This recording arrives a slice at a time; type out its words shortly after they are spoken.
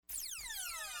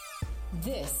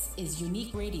This is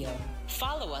Unique Radio.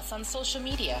 Follow us on social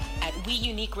media at We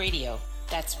Unique Radio.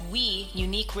 That's We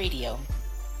Unique Radio.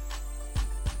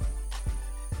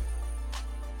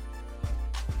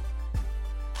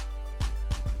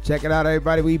 Check it out,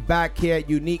 everybody. We back here at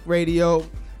Unique Radio,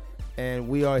 and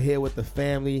we are here with the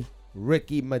family,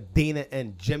 Ricky, Madena,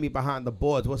 and Jimmy behind the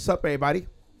boards. What's up, everybody?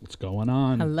 What's going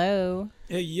on? Hello.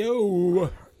 Hey, yo.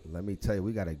 Let me tell you,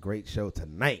 we got a great show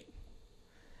tonight.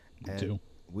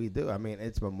 We do. I mean,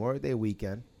 it's Memorial Day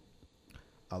weekend.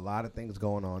 A lot of things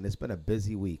going on. It's been a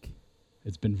busy week.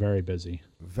 It's been very busy.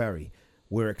 Very.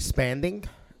 We're expanding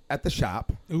at the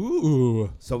shop.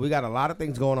 Ooh. So we got a lot of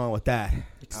things going on with that.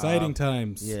 Exciting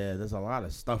times. Yeah, there's a lot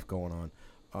of stuff going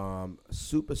on.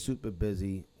 Super, super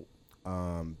busy.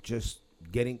 Just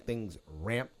getting things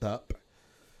ramped up.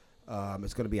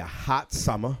 It's going to be a hot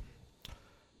summer.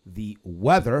 The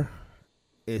weather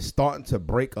is starting to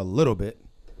break a little bit.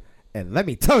 And let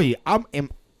me tell you,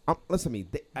 listen to me.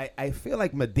 I feel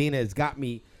like Madena has got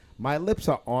me. My lips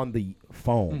are on the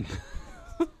phone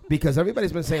because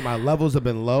everybody's been saying my levels have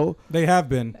been low. They have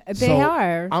been. They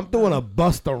are. I'm doing a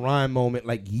Busta Rhyme moment,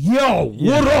 like, yo,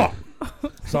 what up?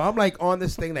 So I'm like on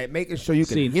this thing, like making sure you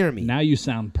can hear me. Now you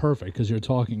sound perfect because you're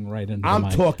talking right into the mic.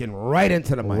 I'm talking right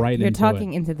into the mic. You're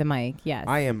talking into the mic, yes.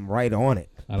 I am right on it.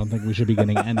 I don't think we should be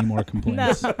getting any more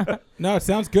complaints. No, it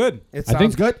sounds good. It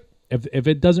sounds good. If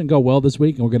it doesn't go well this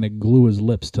week, we're going to glue his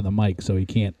lips to the mic so he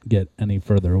can't get any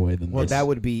further away than Well, this. that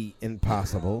would be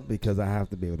impossible because I have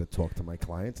to be able to talk to my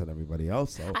clients and everybody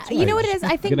else. So. You know what it is?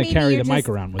 I think gonna maybe carry you're the mic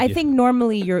around with I you. think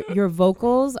normally your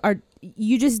vocals are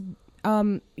you just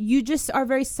are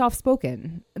very soft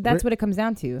spoken. That's what it comes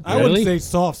down to. I wouldn't say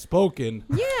soft spoken.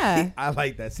 Yeah. I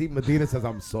like that. See, Medina says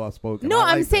I'm soft spoken. No,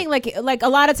 I'm saying like a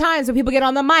lot of times when people get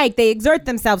on the mic, they exert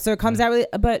themselves, so it comes out really.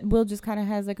 But Will just kind of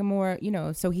has like a more,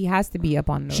 so he has to be up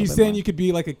on it. She's saying you could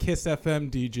be like a Kiss FM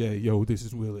DJ. Yo, this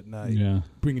is Will at night. Yeah.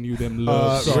 Bringing you them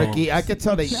love songs. Ricky, I can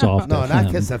tell they Soft no, not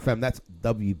FM. Kiss FM. That's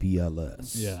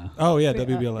WBLS. Yeah. Oh, yeah, There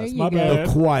WBLS. you My go. bad.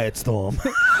 The Quiet Storm.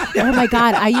 Oh my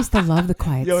God, I used to love the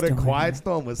Quiet Yo, Storm. the Quiet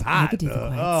Storm was hot. could do the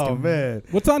Quiet Oh Storm. man.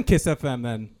 What's on Kiss FM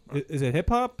then? Is it hip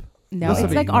hop? No, Listen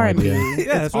it's to like me, R&B. no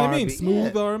Yeah, that's what I mean. R&B.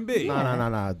 Smooth Yeah. R&B. No.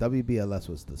 WBLS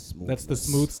was the smooth. That's the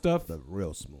smooth stuff. The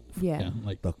real smooth. Yeah.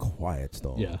 Like The Quiet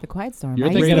Storm. yeah. The Quiet Storm. You're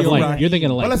I thinking used of to- Radio like Rock. you're thinking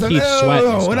of like Well, listen, Keith Sweat.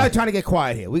 and we're not stuff. trying to get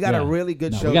quiet here. We got Yeah. a really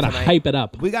good No, show we gotta tonight. hype it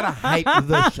up. We got to hype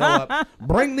the show up.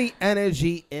 Bring the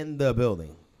energy in the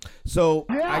building. So,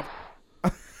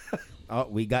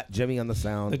 we got Jimmy on the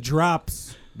sound. The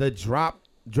drops. The drop.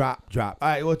 All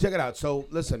right, well, check it out. So,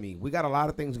 listen to me. We got a lot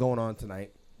of things going on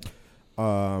tonight.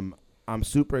 I'm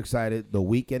super excited. The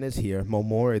weekend is here,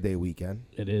 Memorial Day weekend.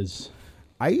 It is.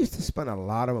 I used to spend a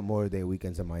lot of Memorial Day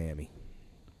weekends in Miami.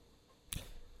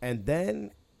 And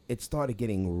then it started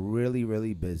getting really,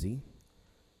 really busy.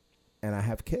 And I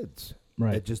have kids.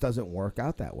 Right. It just doesn't work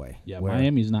out that way. Yeah, Where-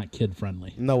 Miami's not kid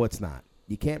friendly. No, it's not.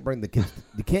 You can't bring the kids.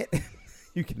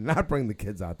 You cannot bring the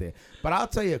kids out there. But I'll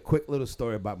tell you a quick little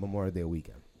story about Memorial Day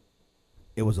weekend.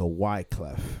 It was a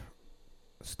Wyclef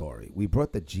story. We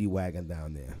brought the G-Wagon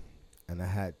down there, and I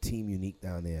had Team Unique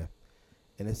down there,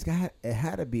 and it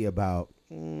had to be about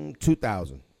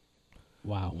 2,000.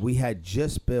 Wow. We had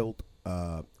just built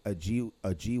a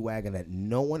G-Wagon that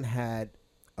no one had.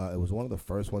 It was one of the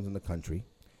first ones in the country.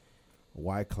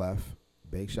 Wyclef,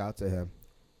 big shout to him.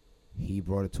 He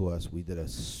brought it to us. We did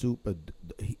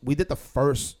we did the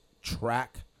first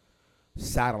track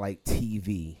satellite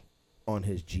TV on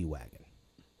his G-Wagon.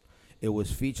 It was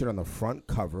featured on the front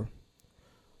cover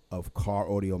of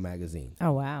Car Audio magazine.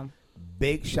 Oh, wow.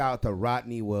 Big shout out to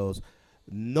Rodney Wills.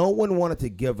 No one wanted to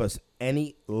give us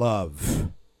any love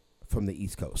from the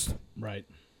East Coast. Right.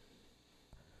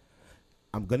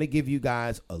 I'm going to give you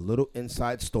guys a little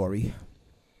inside story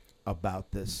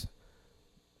about this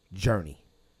journey.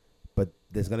 But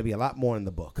there's going to be a lot more in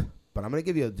the book. But I'm going to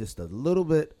give you just a little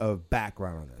bit of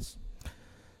background on this.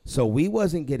 So we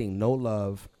wasn't getting no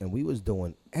love, and we was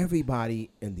doing everybody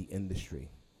in the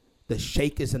industry, the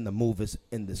shakers and the movers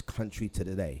in this country to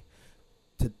today,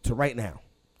 to right now.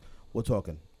 We're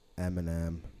talking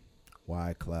Eminem,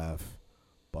 Wyclef,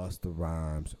 Busta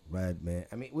Rhymes, Redman.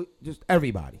 I mean, just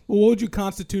everybody. Well, what would you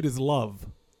constitute as love?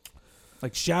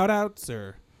 Like shout-outs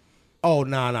or? Oh,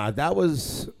 no. That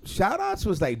was, shout-outs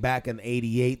was like back in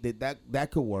 88. That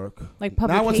could work. Like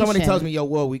Now when somebody publication. tells me, yo,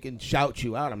 Will, we can shout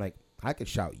you out, I'm like, I could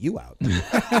shout you out.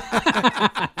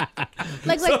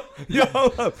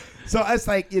 So it's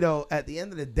like, at the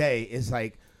end of the day, it's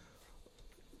like,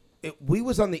 we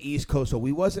was on the East Coast, so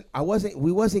we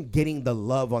wasn't getting the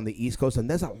love on the East Coast, and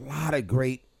there's a lot of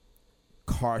great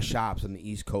car shops on the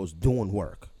East Coast doing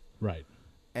work. Right.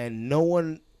 And no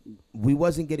one we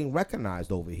wasn't getting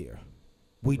recognized over here.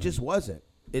 We just wasn't.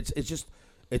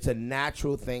 It's a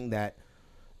natural thing that,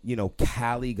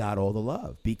 Cali got all the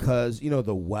love because,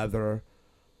 the weather,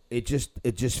 it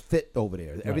just fit over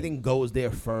there. Right. Everything goes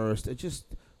there first.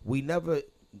 We never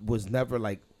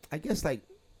like, I guess like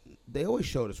they always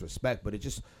showed us respect, but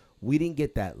we didn't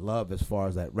get that love as far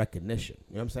as that recognition.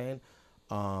 You know what I'm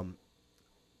saying?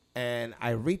 And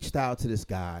I reached out to this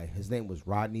guy. His name was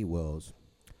Rodney Wills,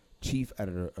 chief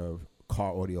editor of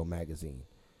Car Audio Magazine,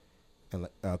 and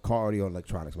Car Audio and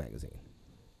Electronics Magazine.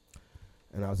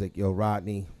 And I was like, yo,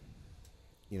 Rodney,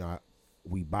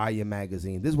 we buy your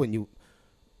magazine. This is when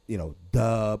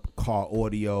Dub, Car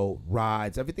Audio,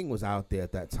 Rides, everything was out there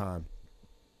at that time.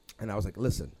 And I was like,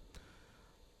 listen,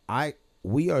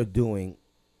 we are doing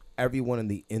everyone in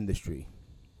the industry,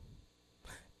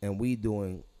 and we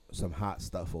doing some hot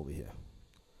stuff over here.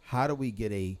 How do we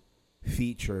get a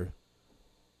feature?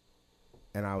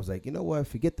 And I was like, you know what?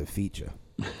 Forget the feature.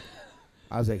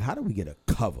 I was like, how do we get a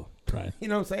cover? Right. You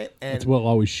know what I'm saying? And it's well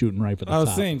always shooting right for the top. I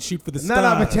was saying shoot for the stars.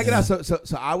 No, but check it out.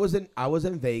 So I was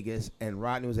in Vegas, and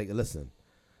Rodney was like, listen,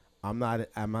 I'm not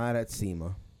at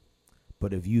SEMA,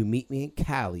 but if you meet me in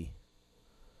Cali,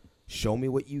 show me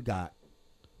what you got.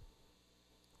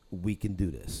 We can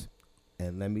do this.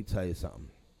 And let me tell you something.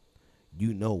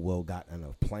 Will got on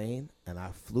a plane, and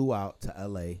I flew out to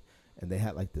L.A., and they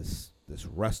had like this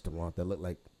restaurant that looked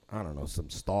like, I don't know, some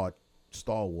Star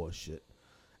Wars shit.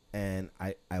 And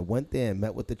I went there and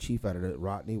met with the chief editor,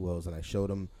 Rodney Wills, and I showed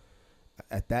him.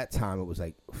 At that time, it was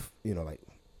like,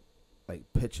 like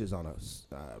pictures on us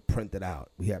printed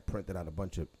out. We had printed out a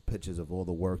bunch of pictures of all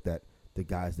the work that the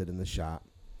guys did in the shop.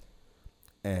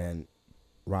 And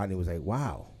Rodney was like,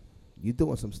 wow, you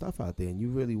doing some stuff out there, and you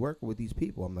really working with these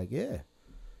people. I'm like, yeah.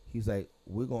 He's like,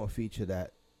 we're going to feature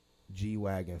that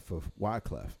G-Wagon for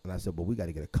Wyclef. And I said, but we got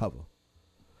to get a cover.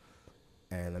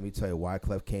 And let me tell you,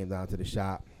 Wyclef came down to the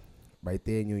shop right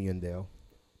there in Uniondale,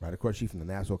 right across the street from the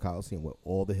Nassau Coliseum where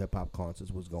all the hip-hop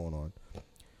concerts was going on.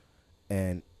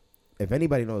 And if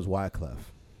anybody knows Wyclef,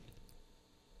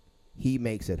 he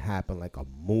makes it happen like a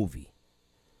movie.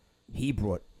 He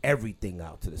brought everything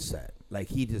out to the set. Like,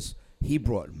 he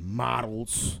brought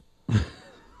models.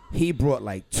 He brought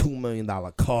like $2 million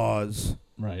cars.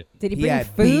 Right. Did he bring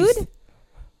food?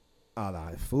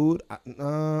 Food. I don't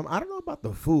know about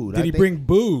the food. Did he bring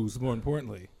booze? More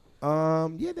importantly.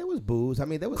 Yeah, there was booze. I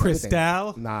mean, there was Cristal.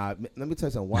 Everything. Nah, let me tell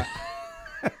you something. Why?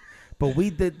 But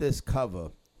we did this cover,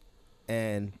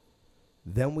 and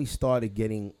then we started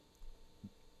getting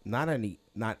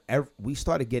we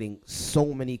started getting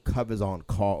so many covers on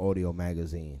Car Audio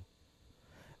Magazine,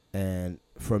 and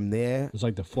from there, it was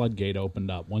like the floodgate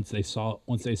opened up once they saw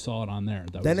it on there.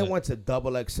 Then it went to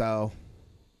Double XL.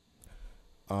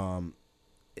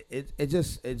 It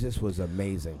just was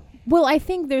amazing. Well, I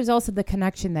think there's also the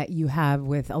connection that you have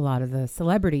with a lot of the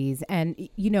celebrities, and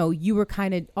you were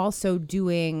kind of also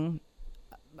doing,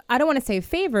 I don't want to say a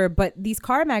favor, but these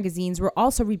car magazines were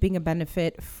also reaping a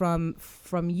benefit from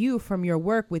your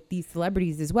work with these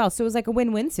celebrities as well. So it was like a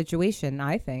win-win situation,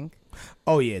 I think.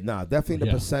 Oh yeah, no, definitely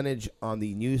the percentage on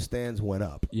the newsstands went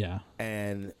up. Yeah,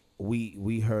 and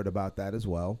we heard about that as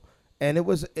well, and it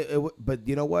was but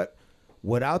you know what?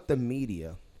 Without the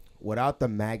media, without the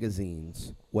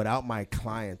magazines, without my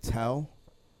clientele,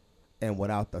 and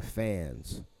without the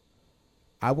fans,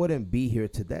 I wouldn't be here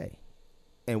today.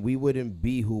 And we wouldn't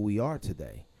be who we are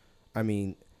today. I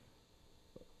mean,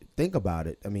 think about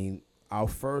it. I mean, our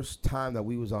first time that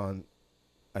we was on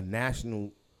a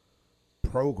national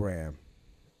program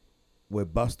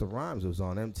with Busta Rhymes, it was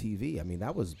on MTV. I mean,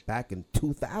 that was back in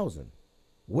 2000.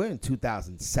 We're in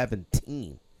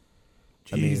 2017.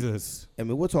 Jesus. I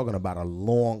mean, we're talking about a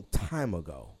long time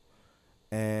ago.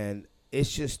 And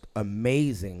it's just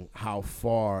amazing how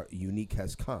far Unique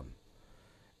has come.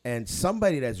 And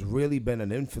somebody that's really been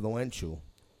an influential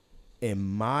in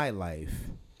my life,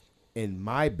 in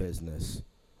my business,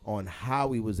 on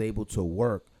how he was able to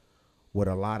work with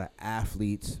a lot of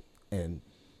athletes and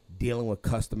dealing with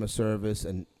customer service.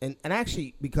 And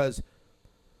actually, because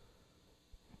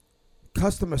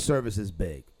customer service is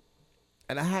big.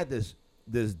 And I had this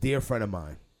dear friend of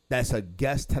mine that's a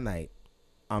guest tonight.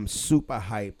 I'm super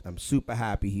hyped. I'm super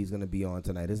happy he's going to be on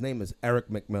tonight. His name is Erik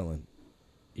McMillan.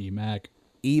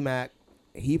 EMac.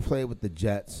 He played with the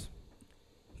Jets.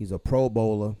 He's a Pro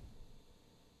Bowler.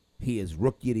 He is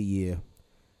Rookie of the Year.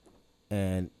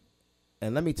 And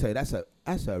let me tell you, that's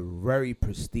a very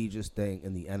prestigious thing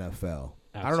in the NFL.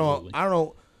 Absolutely. I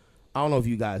don't know if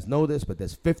you guys know this, but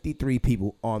there's 53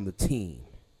 people on the team.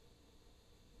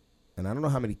 And I don't know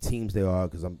how many teams there are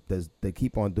because they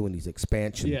keep on doing these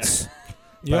expansions. Yes.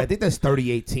 But I think there's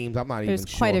 38 teams. I'm not even sure.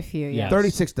 There's quite a few, yeah.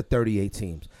 36 to 38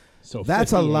 teams. So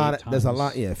that's a lot. times. There's a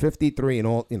lot. Yeah, 53 and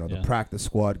all. The practice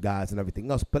squad guys and everything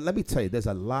else. But let me tell you, there's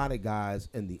a lot of guys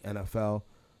in the NFL.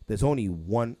 There's only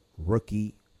one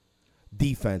rookie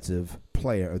defensive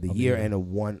player of the year and a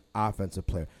one offensive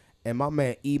player. And my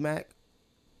man EMac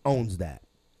owns that.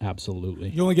 Absolutely.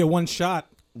 You only get one shot.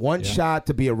 One shot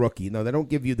to be a rookie. No, they don't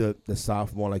give you the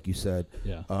sophomore like you said.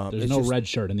 Yeah. There's no red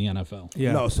shirt in the NFL.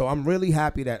 Yeah. No, so I'm really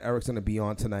happy that Eric's going to be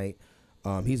on tonight.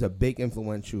 He's a big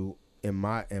influential in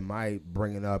my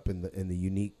bringing up in the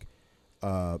unique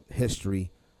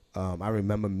history. I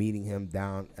remember meeting him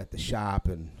down at the shop,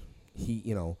 and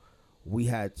he, we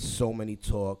had so many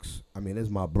talks. I mean, this is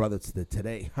my brother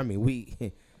today. I mean,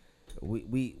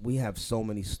 we have so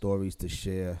many stories to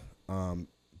share.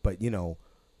 But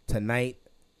tonight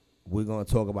we're going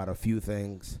to talk about a few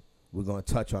things. We're going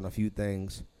to touch on a few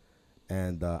things,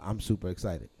 and I'm super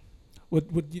excited.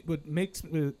 What makes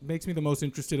me the most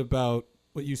interested about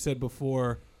what you said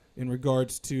before in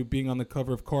regards to being on the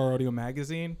cover of Car Audio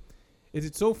Magazine is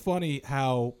it's so funny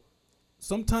how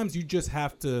sometimes you just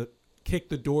have to kick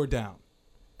the door down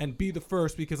and be the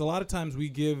first, because a lot of times we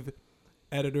give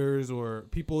editors or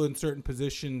people in certain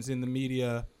positions in the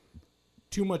media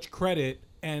too much credit,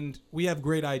 and we have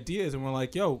great ideas and we're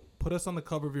like, yo, put us on the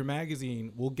cover of your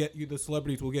magazine. We'll get you the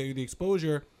celebrities. We'll get you the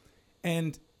exposure.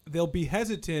 And they'll be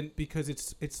hesitant because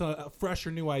it's a fresh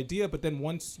or new idea. But then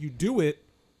once you do it,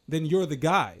 then you're the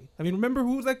guy. I mean, remember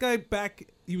who was that guy back?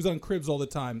 He was on Cribs all the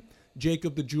time.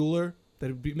 Jacob the jeweler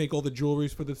that would make all the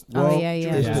jewelries for this. Well, yeah.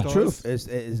 It's the truth. It's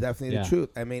definitely the truth.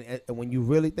 I mean, when you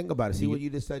really think about it, see what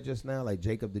you just said just now, like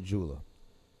Jacob the jeweler.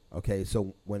 Okay,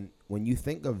 so when you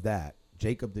think of that,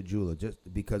 Jacob the jeweler, just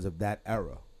because of that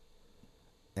era,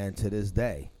 and to this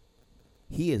day,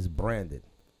 he is branded.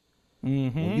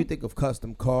 Mm-hmm. When you think of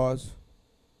custom cars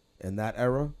in that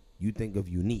era, you think of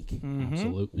Unique. Mm-hmm.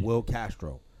 Absolutely. Will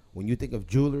Castro. When you think of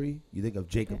jewelry, you think of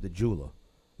Jacob the jeweler.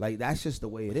 Like, that's just the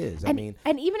way it is. And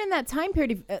even in that time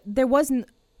period, there wasn't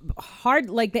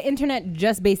the internet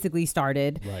just basically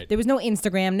started. Right. There was no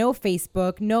Instagram, no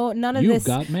Facebook, none of You've this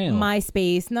got mail.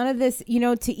 MySpace, none of this,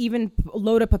 to even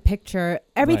load up a picture.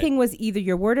 Everything was either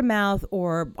your word of mouth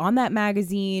or on that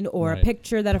magazine or a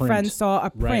picture that a friend saw,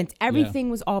 a print. Everything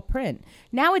was all print.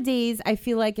 Nowadays, I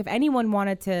feel like if anyone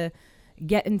wanted to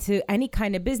get into any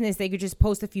kind of business, they could just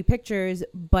post a few pictures,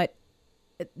 but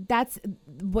that's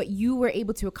what you were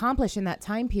able to accomplish in that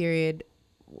time period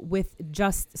with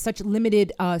just such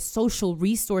limited social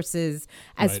resources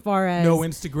as far as no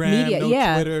Instagram, media. no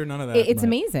Twitter, none of that. It's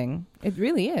amazing. It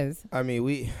really is. I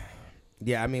mean,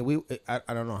 I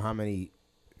don't know how many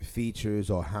features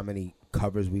or how many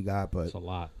covers we got, but it's a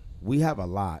lot. We have a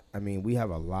lot. I mean, we have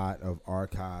a lot of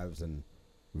archives, and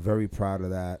very proud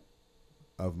of that,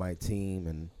 of my team,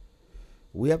 and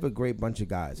we have a great bunch of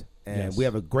guys, and we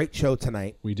have a great show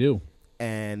tonight. We do.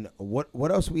 And what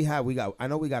else we have? I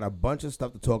know we got a bunch of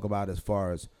stuff to talk about as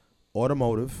far as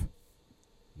automotive,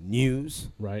 news,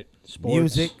 right, sports,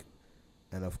 music,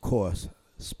 and of course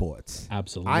sports.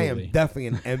 Absolutely. I am definitely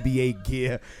an NBA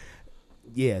gear.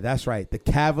 Yeah, that's right. The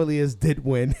Cavaliers did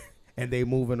win, and they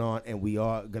moving on, and we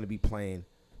are going to be playing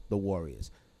the Warriors.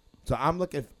 So I'm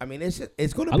looking. I mean, it's going to be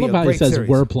a great series. I love how he says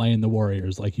we're playing the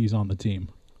Warriors like he's on the team.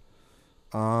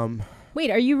 Wait,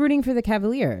 are you rooting for the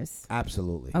Cavaliers?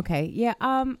 Absolutely. Okay. Yeah.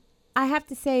 I have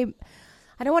to say,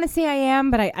 I don't want to say I am,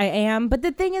 but I am. But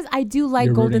the thing is, I do like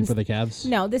You're Golden rooting for the Cavs?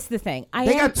 No, this is the thing.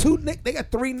 They got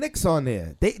 3 Knicks on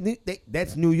there.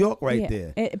 That's New York right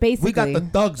there. Basically, we got the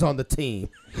thugs on the team.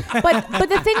 But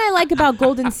the thing I like about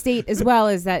Golden State as well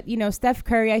is that, Steph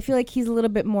Curry, I feel like he's a little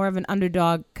bit more of an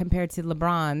underdog compared to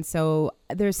LeBron. So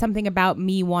there's something about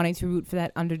me wanting to root for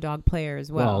that underdog player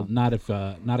as well.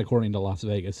 Well, not according to Las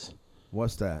Vegas.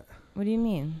 What's that? What do you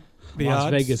mean?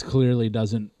 Las Vegas clearly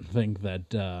doesn't think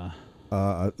that.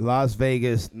 Las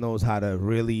Vegas knows how to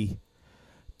really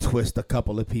twist a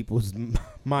couple of people's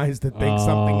minds to think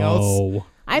something else.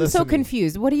 I'm so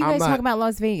confused. What are you guys talking about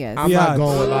Las Vegas? I'm not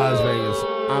going with Las Vegas.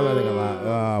 I'm not thinking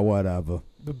about whatever.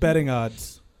 The betting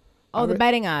odds. Oh, the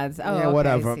betting odds. Oh, yeah, okay,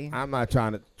 whatever. I'm not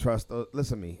trying to trust.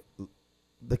 Listen to me.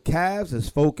 The Cavs is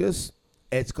focused.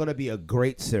 It's going to be a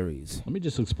great series. Let me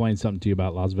just explain something to you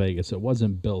about Las Vegas. It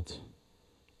wasn't built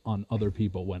on other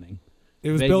people winning.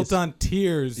 It was built on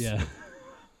tears. Yeah.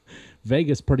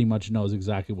 Vegas pretty much knows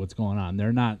exactly what's going on.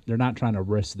 They're not trying to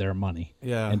risk their money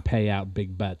and pay out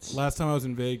big bets. Last time I was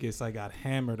in Vegas, I got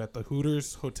hammered at the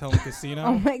Hooters Hotel and Casino.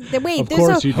 Oh my! Wait, of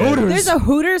course you did. There's a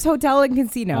Hooters Hotel and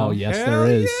Casino. Oh yes, there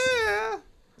is.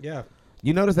 Yeah.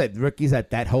 You notice that Ricky's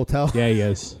at that hotel? Yeah, he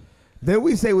is. Then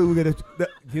we say we were gonna.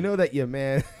 You know that your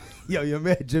man, Yo, your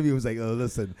man Jimmy was like, "Oh,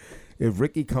 listen, if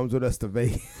Ricky comes with us to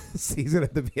Vegas, he's gonna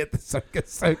have to be at the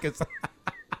circus."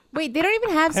 Wait, they don't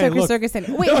even have Hey, look. circus.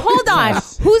 Wait, hold on.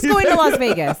 Who's going to Las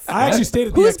Vegas? I actually stayed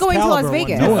at the Who's going to Las Excalibur one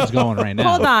Vegas? time. No one's going right now.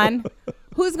 Hold on.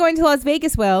 Who's going to Las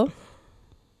Vegas, Will?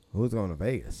 Who's going to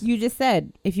Vegas? You just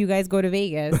said if you guys go to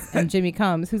Vegas and Jimmy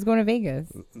comes, who's going to Vegas?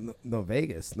 No,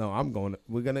 Vegas. No, I'm going.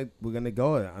 We're gonna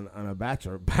go on a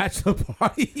bachelor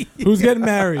party. Who's getting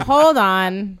married? Hold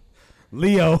on.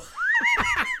 Leo.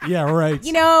 Yeah, right.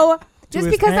 You know, just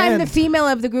his because I'm the hands. female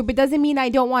of the group, it doesn't mean I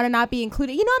don't want to not be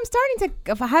included. You know, I'm starting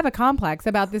to have a complex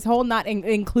about this whole not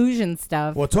inclusion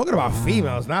stuff. Well, talking about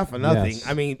females, not for nothing. Yes.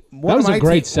 I mean, That was a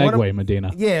great segue,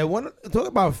 Medina. Yeah, talk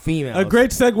about females. A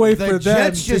great segue The for them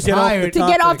Jets to just get off the hired- To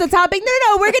get off the topic,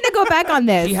 no, we're going to go back on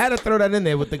this. She had to throw that in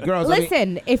there with the girls. I mean,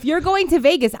 Listen, if you're going to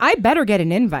Vegas, I better get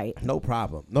an invite. no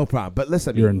problem. But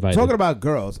listen, You're invited. Talking about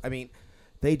girls, I mean,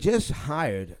 the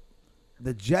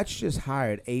Jets just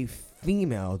hired a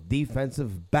female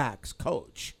defensive backs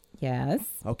coach. Yes.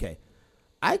 Okay.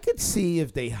 I could see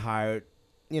if they hired,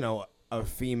 a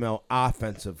female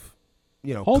offensive,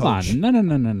 Hold coach. on.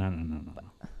 No.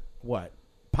 What?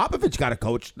 Popovich got a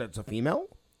coach that's a female?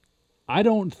 I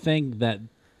don't think that.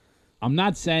 I'm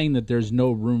not saying that there's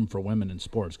no room for women in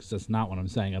sports because that's not what I'm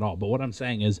saying at all. But what I'm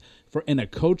saying is, for in a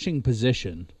coaching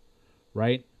position,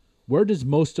 right? Where does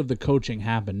most of the coaching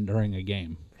happen during a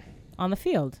game? On the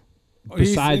field.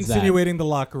 Besides He's that, insinuating the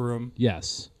locker room.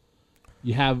 yes,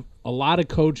 you have a lot of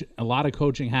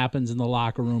coaching happens in the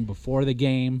locker room before the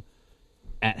game,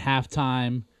 at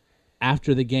halftime,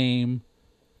 after the game.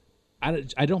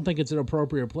 I don't think it's an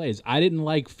appropriate place. I didn't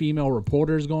like female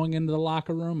reporters going into the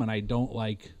locker room, and I don't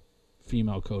like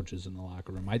female coaches in the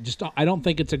locker room. I don't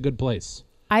think it's a good place.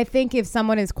 I think if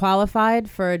someone is qualified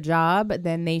for a job,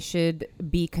 then they should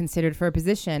be considered for a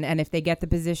position. And if they get the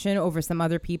position over some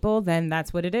other people, then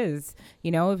that's what it is.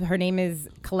 You know, her name is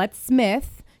Colette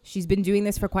Smith. She's been doing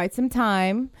this for quite some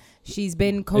time. She's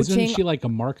been coaching. Isn't she like a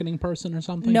marketing person or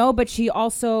something? No, but she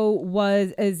also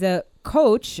is a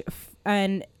coach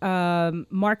and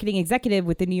marketing executive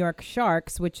with the New York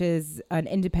Sharks, which is an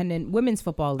independent women's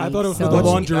football league. I thought it was So- the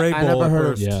lingerie bowl. I never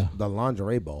heard first. of the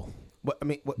lingerie bowl. What's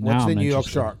Now the I'm New York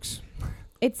interested. Sharks?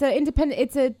 It's a independent.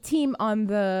 It's a team on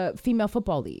the female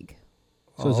football league.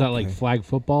 So is that like flag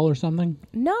football or something?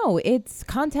 No, it's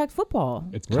contact football.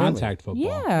 It's Really? contact football.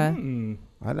 Yeah.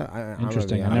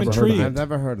 Interesting. I've I never never heard of I've that.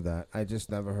 never heard of that. I just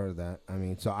never heard of that. I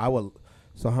mean, so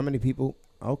how many people?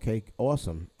 Okay,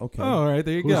 awesome. Okay. Oh, all right,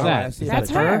 there you Who's go. that? I see That's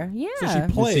that. her. Yeah. So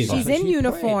she plays. see. She's So in she played.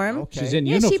 uniform. Okay. She's in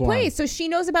Yeah, uniform. she plays, so she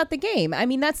knows about the game. I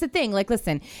mean, that's the thing. Like,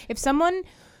 listen, if someone,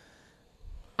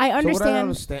 I So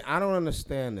understand. I don't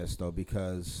understand this though,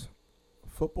 because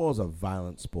football is a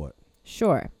violent sport.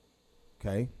 Sure.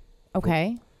 Okay.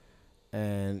 Okay.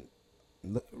 And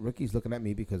Ricky's looking at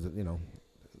me because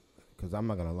because I'm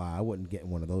not gonna lie, I wouldn't get in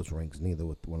one of those rings neither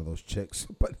with one of those chicks.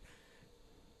 But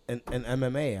in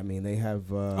MMA, I mean, they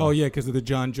have. Oh yeah, because of the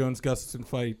John Jones Gustafson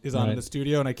fight is on in Right. the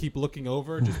studio, and I keep looking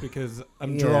over just because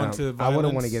I'm drawn to violence. I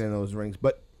wouldn't want to get in those rings,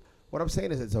 but what I'm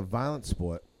saying is it's a violent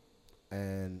sport,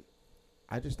 and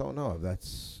I just don't know if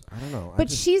that's. I don't know. But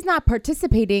she's not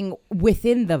participating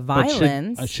within the But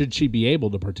violence. should she be able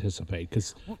to participate?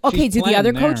 Because Okay, do the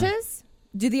other coaches?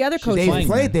 Do the other coaches? They've playing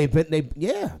played. there.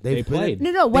 They've played.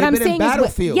 No, what they've I'm been in saying is,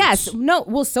 battlefields. yes, no,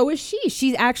 well, so is she.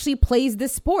 She actually plays the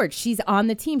sport. She's on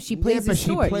the team. She plays the but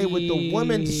she sport. played with the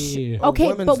women's. Okay,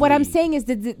 women's but what I'm league. saying is,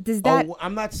 does that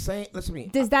I'm not saying. Listen to me.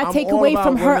 does that I'm take all away about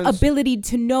from her women's- ability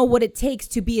to know what it takes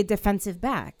to be a defensive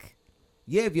back?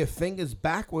 Yeah, if your fingers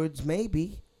backwards,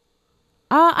 maybe.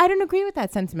 I don't agree with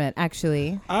that sentiment.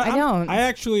 Actually, I don't. I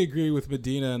actually agree with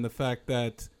Madena in the fact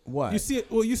that What?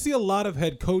 you see a lot of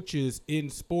head coaches in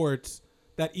sports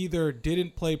that either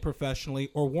didn't play professionally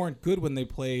or weren't good when they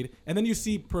played, and then you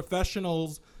see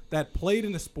professionals that played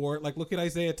in the sport. Like look at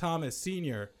Isaiah Thomas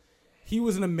Sr. He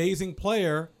was an amazing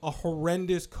player, a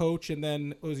horrendous coach, and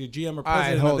then was he GM or All right,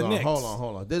 president of the Knicks? hold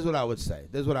on. This is what I would say.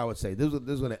 This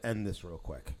is going to end this real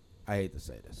quick. I hate to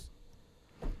say this.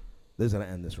 This is going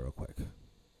to end this real quick.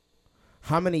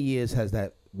 How many years has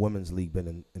that women's league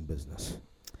been in business?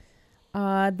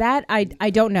 That I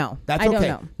don't know. That's I okay.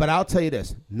 don't know. But I'll tell you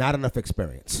this, not enough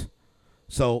experience.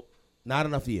 So, not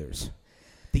enough years.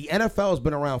 The NFL has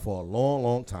been around for a long,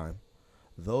 long time.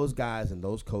 Those guys and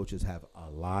those coaches have a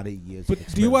lot of years of But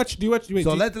experience. do you watch? Wait,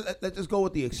 So do you- let's just go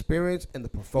with the experience and the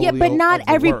portfolio. Yeah, but not of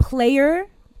the every work. player,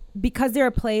 because they're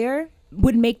a player,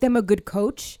 would make them a good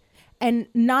coach. And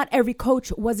not every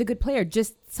coach was a good player,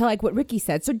 just so like what Ricky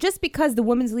said. So just because the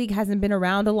women's league hasn't been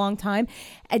around a long time,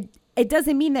 it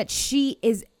doesn't mean that she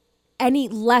is any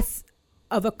less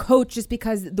of a coach just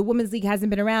because the women's league hasn't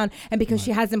been around and because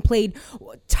she hasn't played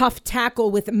tough tackle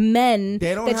with men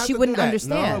that she wouldn't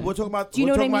understand. No, we're talking about Do you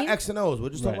know what I mean? about X and O's. We're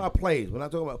just talking about plays. We're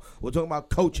talking about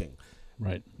coaching.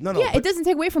 Right. No. Yeah, it doesn't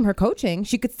take away from her coaching.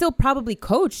 She could still probably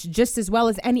coach just as well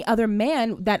as any other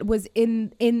man that was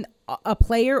in a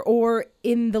player or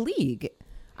in the league.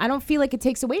 I don't feel like it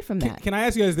takes away from that. Can I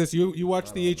ask you guys this? You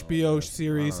watch the HBO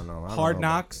series Hard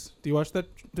Knocks? Do you watch that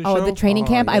show? The training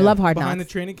camp? Yeah. I love Hard Knocks. Behind the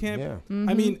training camp? Yeah. Mm-hmm.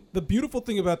 I mean, the beautiful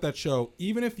thing about that show,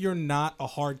 even if you're not a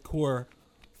hardcore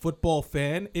football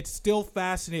fan, it's still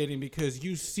fascinating because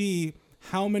you see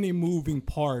how many moving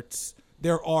parts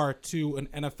there are to an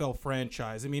NFL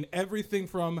franchise. I mean, everything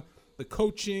from the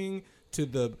coaching to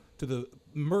the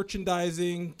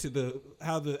merchandising to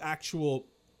how the actual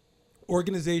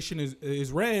organization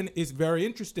is ran is very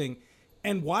interesting.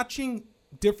 And watching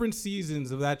different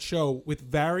seasons of that show with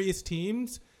various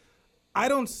teams, I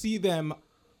don't see them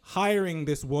hiring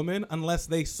this woman unless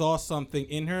they saw something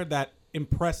in her that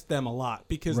impressed them a lot.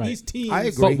 Because these teams, I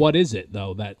agree. But what is it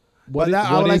though? I would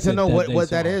like to know what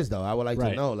that saw? is, though. I would like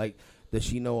to know, like, does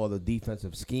she know all the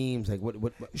defensive schemes? Like,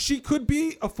 what? she could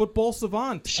be a football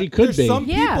savant. She could There's be. some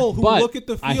people who But look at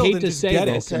the I field hate and to just say get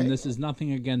this, it. and this is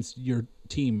nothing against your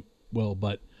team, Will,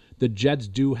 but the Jets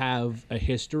do have a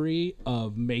history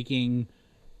of making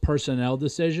personnel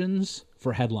decisions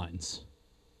for headlines.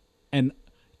 And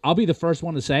I'll be the first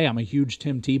one to say I'm a huge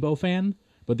Tim Tebow fan,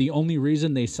 but the only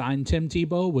reason they signed Tim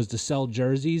Tebow was to sell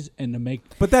jerseys and to make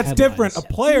But that's headlines. different. A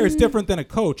player is different than a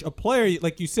coach. A player,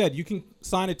 like you said, you can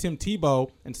sign a Tim Tebow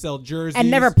and sell jerseys. And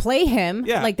never play him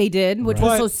Yeah. like they did, which But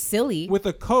was so silly. With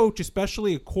a coach,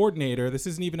 especially a coordinator, this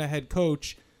isn't even a head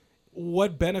coach,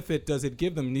 what benefit does it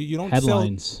give them? You don't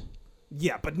headlines. sell...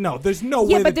 Yeah, but no, there's no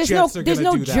way but the there's Jets are going to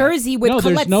do that. jersey with No,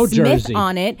 there's Colette no Smith jersey.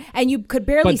 on it, and you could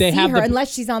barely But they see have her the-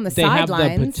 unless she's on the They have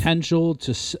sidelines. the potential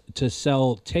to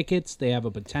sell tickets. They have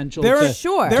a potential They're, to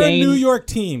Sure. they're a gain- New York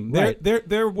team. Right.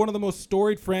 They're one of the most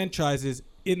storied franchises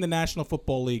in the National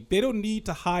Football League. They don't need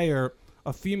to hire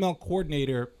a female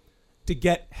coordinator to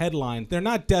get headlines. They're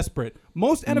not desperate.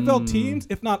 Most NFL teams,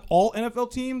 if not all NFL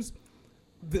teams,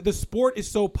 the sport is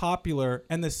so popular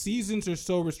and the seasons are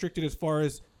so restricted as far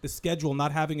as the schedule,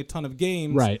 not having a ton of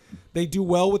games. Right. They do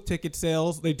well with ticket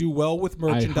sales. They do well with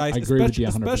merchandise, I agree with you 100%.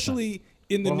 especially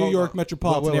in the New York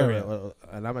metropolitan area. Wait.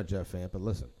 And I'm a Jet fan, but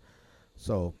listen.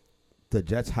 So, the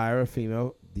Jets hire a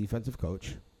female defensive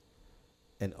coach,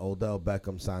 and Odell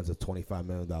Beckham signs a $25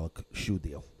 million shoe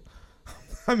deal.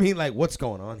 I mean, like, what's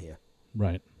going on here?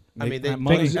 Right. I mean,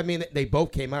 they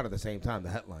both came out at the same time, the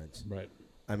headlines. Right.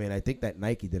 I mean, I think that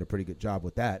Nike did a pretty good job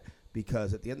with that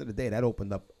because at the end of the day, that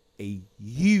opened up a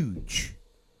huge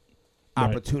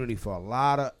opportunity for a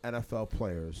lot of NFL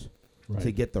players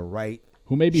to get the right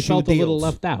who maybe shoe felt a little deals.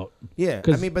 left out. Yeah,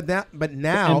 I mean, but now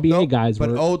NBA guys but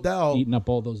were Odell eating up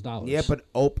all those dollars. Yeah, but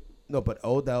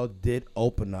Odell did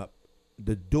open up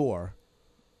the door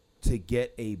to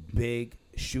get a big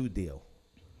shoe deal,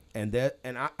 and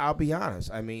I'll be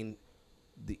honest. I mean,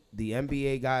 the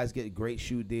NBA guys get great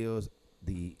shoe deals.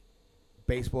 The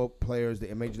baseball players,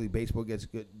 the Major League Baseball gets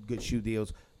good shoe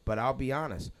deals. But I'll be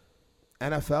honest,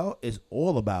 NFL is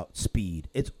all about speed.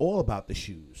 It's all about the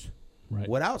shoes. Right.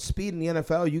 Without speed in the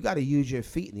NFL, you got to use your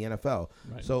feet in the NFL.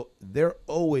 Right. So they're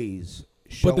always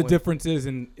showing. But the difference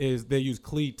is they use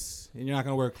cleats, and you're not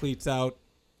going to wear cleats out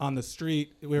on the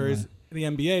street. Whereas in the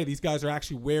NBA, these guys are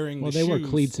actually wearing the shoes. Well, they wear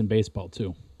cleats in baseball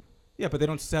too. Yeah, but they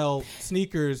don't sell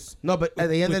sneakers. No, but at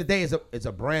the end of the day, it's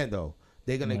a brand though.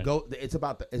 They're gonna go. It's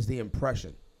the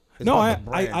impression. It's about the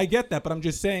brand. I get that, but I'm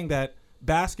just saying that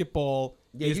basketball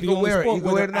is you the can only wear it. sport You can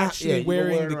where wear it they're now. actually Yeah, you can wear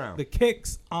wearing it around. the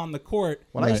kicks on the court.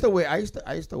 Well, I used to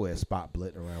wear spot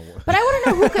blit around. But I want to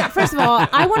know who could. First of all,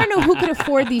 I want to know who could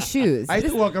afford these shoes. I used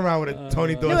to walk around with a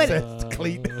Tony Dorsett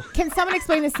cleat. Can someone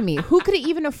explain this to me? Who could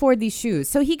even afford these shoes?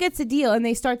 So he gets a deal, and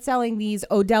they start selling these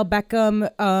Odell Beckham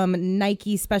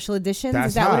Nike special editions. That's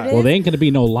is that what hot. it is? Well, they ain't going to be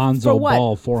no Lonzo For what?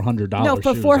 Ball $400. No,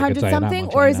 for shoes, $400 I something,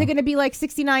 or is it going to be like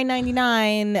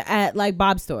 $69.99 at like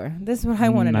Bob's store? This is what I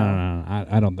want to know. No,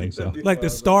 I don't think so. Like the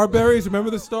Starberries. Remember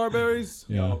the Starberries?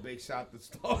 Yeah. Big shot to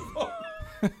Star.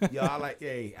 Yo,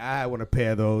 I want a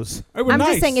pair of those. They were I'm nice.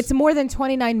 just saying it's more than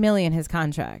 $29 million his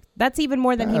contract. That's even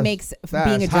more than he makes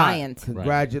being a hot. giant.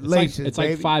 Congratulations, It's like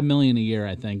baby. $5 million a year,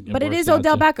 I think. But it is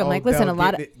Odell Beckham. Like, listen, a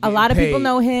lot of people paid.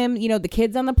 know him. You know, the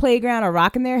kids on the playground are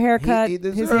rocking their haircut, He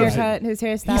his deserves haircut, his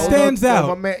hairstyle. He stands out.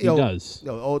 My man, He does.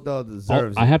 Yo, Odell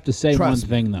deserves. I have to say Trust one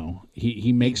thing though.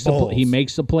 He makes balls. he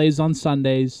makes the plays on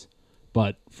Sundays,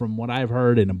 but from what I've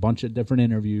heard in a bunch of different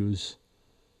interviews,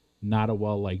 not a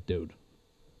well-liked dude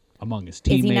among his Is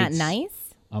teammates. he not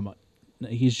nice?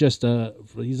 he's just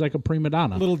he's like a prima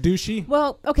donna. A little douchey.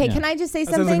 Well, okay, Yeah. can I just say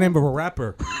That sounds like the something? name of a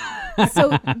rapper.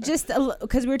 So just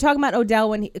because we were talking about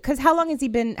Odell because how long has he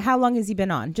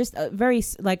been on? Just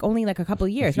only like a couple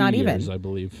of years, Few not years, even. I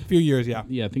believe. A few years, yeah.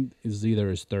 Yeah, I think it's either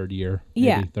his third year.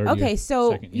 Yeah. Maybe third Okay, year,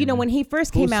 so second year, when maybe. he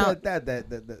first Who came said out, that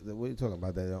what are you talking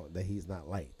about? That he's not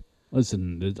liked.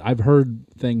 Listen, I've heard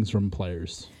things from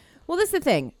players. well, this is the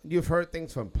thing. You've heard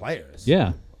things from players.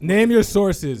 Yeah. Name your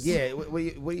sources. Yeah. What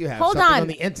do you have? Hold Something on. on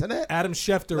the internet? Adam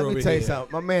Schefter Let over me tell you here.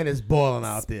 something. My man is balling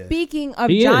out there. Speaking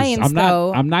of He Giants, is.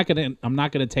 though, I'm not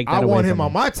gonna take that I away want from him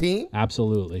on my team.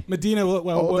 Absolutely. Medina,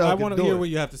 Odell I can want to do hear it. what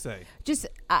you have to say.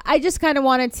 I just kind of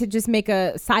wanted to just make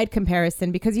a side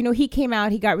comparison because he came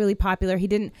out, he got really popular.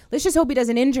 Let's just hope he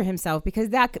doesn't injure himself because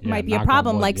that might be a knock on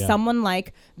problem. wood, Like yeah. someone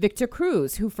like Victor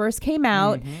Cruz, who first came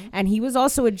out and he was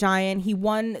also a Giant. He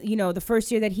won, the first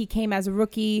year that he came as a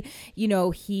rookie.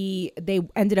 They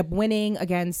ended up winning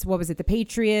against the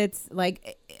Patriots,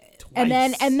 like. And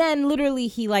then literally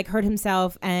he hurt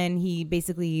himself and he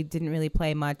basically didn't really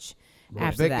play much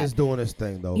after Vic that. is doing his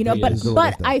thing though. But Vic is doing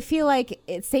his thing. I feel like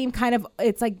it's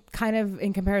kind of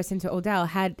in comparison to Odell.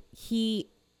 Had he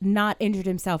not injured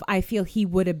himself, I feel he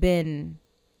would have been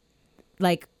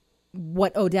like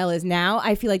what Odell is now.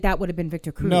 I feel like that would have been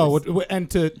Victor Cruz. No, and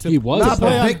to He was. Nah,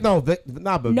 play but on- Vic,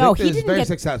 but No, Victor he is didn't very get-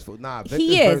 successful. Nah, Victor's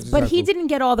he very is, but he successful. didn't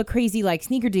get all the crazy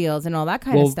sneaker deals and all that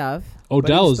kind of stuff.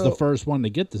 Odell he's is the still- first one to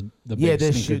get the Yeah, big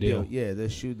this sneaker shoe deal. deal. Yeah,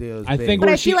 this shoe deal is I big. think But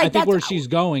where I feel like where that's- she's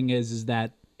going is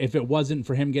that if it wasn't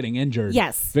for him getting injured,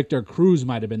 Yes. Victor Cruz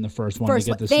might have been the first one to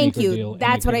get the Thank sneaker you. deal.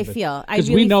 That's what I feel. I Because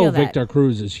really we know feel that. Victor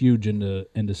Cruz is huge into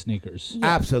sneakers.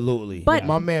 Absolutely. But-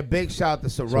 my man, big shout out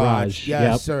to Siraj. Siraj, Yes,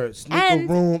 yep. sir. Sneaker And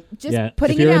room. just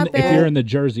putting if it you're out If there. you're in the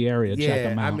Jersey area, check Yeah,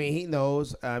 him out. I mean, he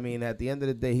knows. I mean, at the end of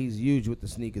the day, he's huge with the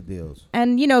sneaker deals.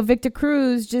 And Victor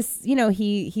Cruz just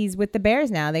he's with the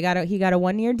Bears now. He got a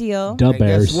 1-year deal. the And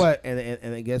Bears. guess what?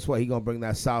 And guess what? He gonna bring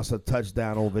that salsa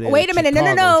touchdown over there. Wait a minute.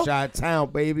 No. Chi-town,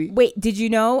 baby. Wait, did you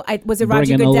know? Was it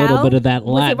Roger Bringing Goodell? a little bit of that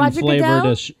Was it Latin Roger flavor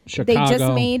Goodell? to Chicago. They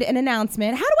just made an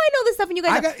announcement. How do I know this stuff? And you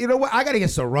guys, You know what? I gotta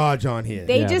get Siraj on here.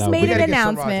 they Yeah, just that would made be an good. We gotta get Siraj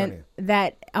on announcement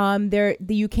that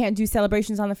you can't do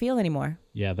celebrations on the field anymore.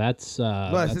 Yeah, that's No,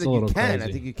 I that's think a little you can. crazy.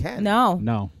 I think you can.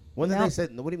 No, When did No. they say?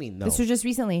 What do you mean? No. this was just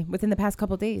recently, within the past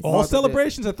couple of days. all I thought they-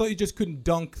 celebrations. I thought you just couldn't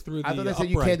dunk through the I thought they said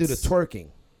you can't do the uprights. twerking.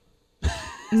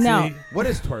 No, See? What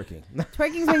is twerking?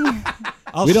 twerking's when you.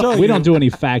 I'll we show don't you. we don't do any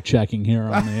fact checking here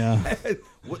on the.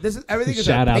 This is everything is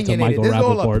Shout out to opinionated. Michael This is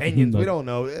all Rappaport. opinions. We don't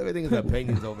know. Everything is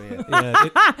opinions over here. Yeah,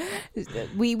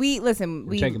 we listen.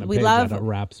 We're taking a We page love out of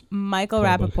Raps. Michael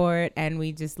playbook. Rappaport, and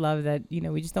we just love that.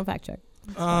 We just don't fact check.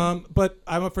 but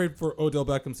I'm afraid for Odell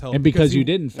Beckham's health. And because you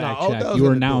didn't fact No, check, Odell's you are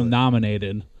gonna now do it.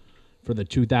 nominated for the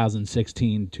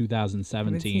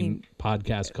 2016-2017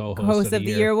 podcast co-host Host of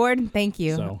the Year award. Thank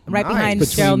you. So- Right Nice. behind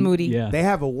Between- Gerald Moody. Yeah, They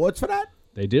have awards for that?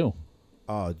 they do.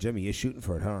 Oh, Jimmy, you're shooting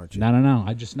for it, huh, aren't you? No.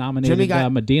 I just nominated Jimmy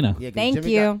got- Medina. Yeah, 'cause Thank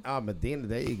Jimmy you. got- Medina,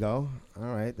 there you go. All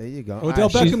right, there you go. Odell All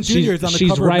right, Beckham Jr. is on the she's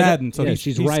cover right of Madden, so yeah, he's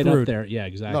she's he's right up screwed. there. Yeah,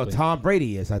 exactly. No, Tom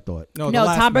Brady is, I thought. No, No, the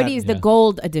last Tom Brady Madden. is the Yeah.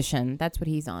 gold edition. That's what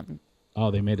he's on.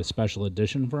 Oh, they made a special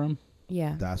edition for him?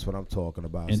 Yeah. That's what I'm talking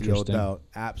about. See, Interesting. Odell,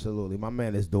 absolutely. My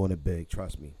man is doing it big.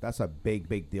 Trust me. That's a big,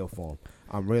 big deal for him.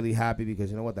 I'm really happy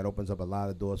because you know what? That opens up a lot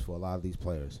of doors for a lot of these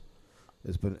players.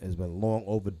 It's been long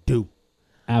overdue.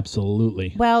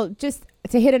 Absolutely. Well, just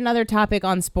to hit another topic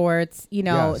on sports,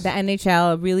 Yes. the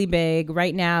NHL really big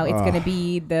right now. It's going to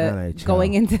be the NHL.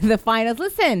 going into the finals.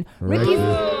 Listen, Ricky.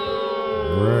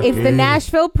 it's the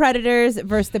Nashville Predators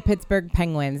versus the Pittsburgh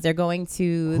Penguins. They're going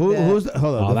to Who's the,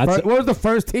 hold on? Oh, The that's- what was the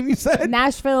first team you said?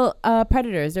 Nashville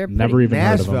Predators. They're Never pretty, even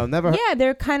heard of Nashville. them. Never. Yeah,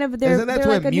 they're kind of Isn't that they're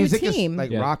where like a new music team. is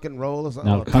like Yeah. rock and roll or something?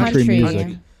 No, Oh, country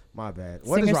music. My bad.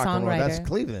 What is rock and roll? That's Singer-songwriter.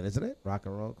 Cleveland, isn't it? Rock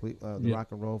and roll. The Yeah. rock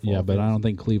and roll. Yeah, but I don't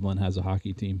think Cleveland has a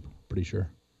hockey team. Pretty sure.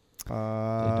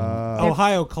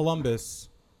 Ohio, Columbus.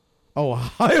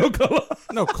 Ohio.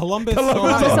 No, Columbus,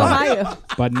 Columbus, Ohio.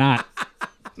 But not.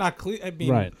 Not I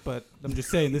mean, Right. but I'm just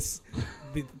saying this.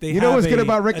 They You know have what's good a-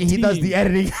 about Ricky? a He does team. the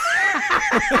editing.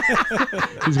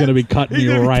 He's going to be cutting He's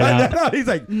you gonna be right cutting out. that out. He's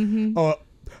like,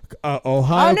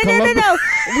 Ohio. Oh no!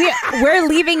 We're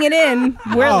leaving it in.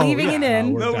 We're leaving it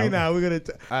in. No, we not. We're gonna.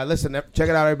 All right, listen. Check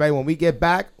it out, everybody. When we get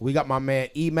back, we got my man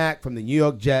EMac from the New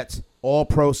York Jets,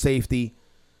 All-Pro safety,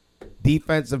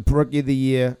 Defensive Rookie of the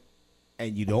Year,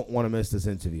 and you don't want to miss this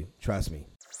interview. Trust me.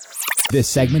 This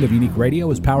segment of Unique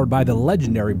Radio is powered by the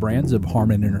legendary brands of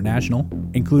Harman International,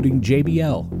 including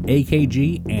JBL,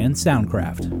 AKG, and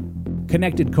Soundcraft.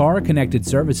 Connected car, connected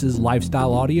services,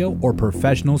 lifestyle audio, or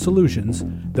professional solutions,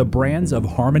 the brands of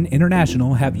Harman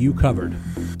International have you covered.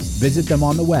 Visit them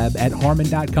on the web at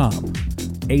harman.com.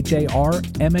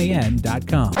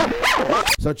 HARMAN.com.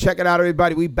 So check it out,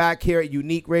 everybody. We back here at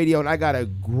Unique Radio, and I got a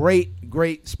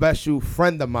great special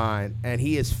friend of mine, and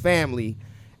he is family,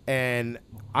 and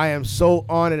I am so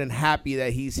honored and happy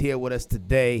that he's here with us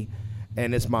today,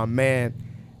 and it's my man,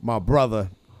 my brother,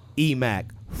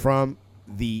 EMac, from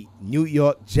the New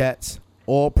York Jets,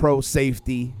 all-pro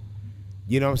safety,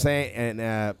 you know what I'm saying, and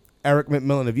Erik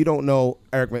McMillan. If you don't know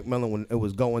Erik McMillan, when it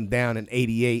was going down in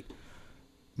 '88,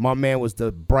 my man was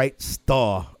the bright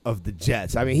star of the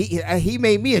Jets. I mean, he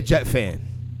made me a Jet fan.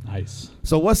 Nice.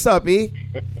 So what's up, E?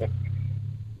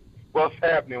 What's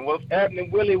happening? What's happening,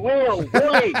 Willie? Willie!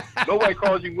 Nobody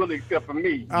calls you Willie except for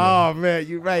me. Oh, man,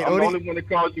 you're right. I'm the only one that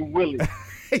calls you Willie.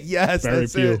 Yes, Very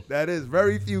that's few. it. That is.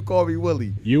 Very few call me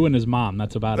Willie. You and his mom.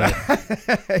 That's about it.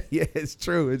 Yeah, it's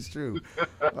true. It's true.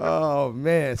 Oh,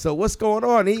 man. So what's going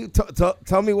on? E?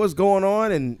 Tell me what's going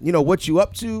on and, you know, what you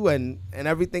up to and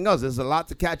everything else. There's a lot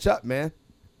to catch up, man.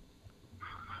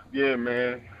 Yeah,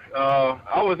 man.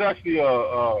 I was actually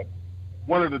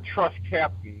one of the trust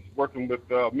captains working with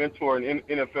mentoring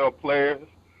NFL players.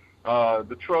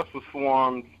 The trust was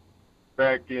formed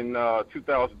back in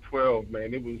 2012,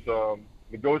 man. It was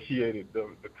negotiated.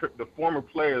 The former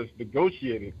players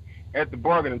negotiated at the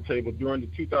bargaining table during the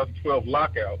 2012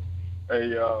 lockout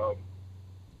a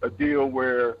deal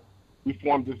where we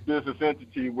formed this business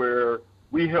entity where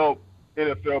we help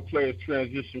NFL players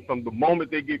transition from the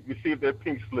moment they receive their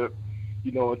pink slip,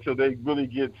 you know, until they really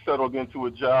get settled into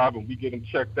a job, and we get them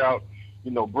checked out,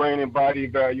 you know, brain and body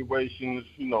evaluations,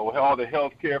 you know, all the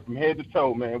health care from head to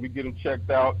toe, man. We get them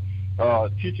checked out,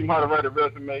 teach them how to write a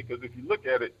resume, because if you look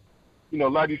at it, you know, a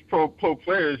lot of these pro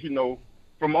players, you know,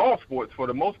 from all sports for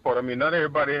the most part, I mean, not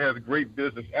everybody has great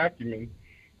business acumen,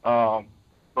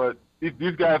 but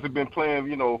these guys have been playing,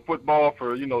 you know, football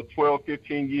for, you know, 12,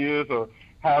 15 years or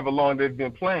however long they've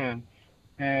been playing,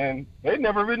 and they've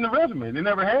never written a resume. They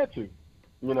never had to,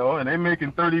 you know, and they're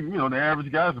making 30, you know, the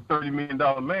average guy's a $30 million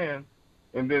man,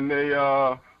 and then they,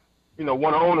 you know,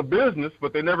 want to own a business,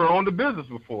 but they never owned a business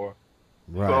before.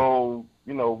 Right. So,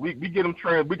 you know, we get them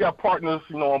trained. We got partners,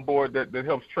 you know, on board that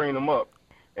helps train them up.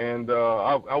 And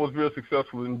I was real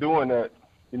successful in doing that,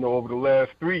 you know, over the last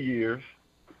 3 years,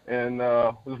 and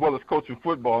as well as coaching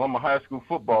football. I'm a high school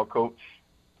football coach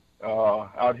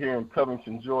out here in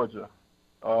Covington, Georgia.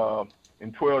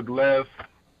 In the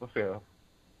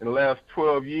last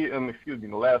 12 years, in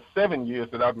the last 7 years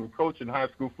that I've been coaching high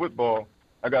school football,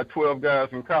 I got 12 guys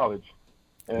in college.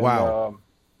 And, Wow.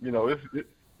 You know,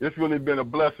 it's really been a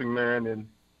blessing, man. And,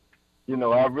 you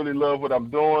know, I really love what I'm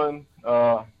doing.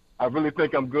 I really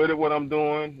think I'm good at what I'm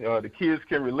doing. The kids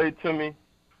can relate to me.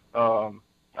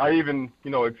 I even,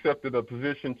 you know, accepted a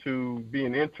position to be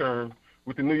an intern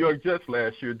with the New York Jets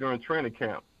last year during training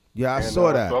camp. Yeah, I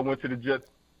saw that. So I went to the Jets.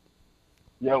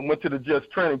 Yeah, I went to the Jets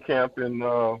training camp and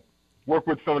worked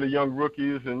with some of the young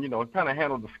rookies and, you know, kind of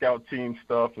handled the scout team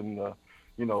stuff and,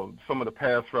 you know, some of the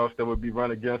pass routes that would be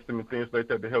run against them and things like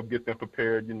that to help get them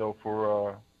prepared, you know,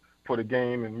 for the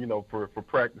game and, you know, for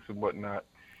practice and whatnot.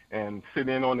 And sit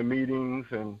in on the meetings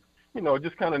and, you know,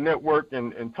 just kind of network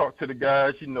and talk to the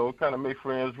guys, you know, kind of make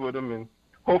friends with them. And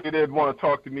hopefully they'd want to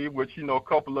talk to me, which, you know, a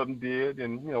couple of them did.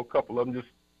 And, you know, a couple of them just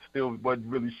still wasn't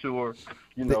really sure,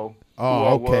 you know, who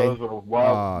I was or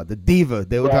why. The diva.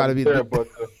 They were trying to be there, the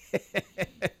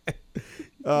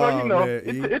well, you know, man.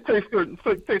 it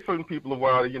takes certain people a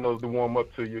while, you know, to warm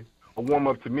up to you, or warm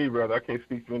up to me, rather. I can't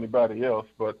speak for anybody else,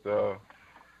 but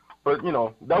you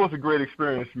know, that was a great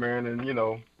experience, man, and you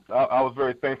know, I was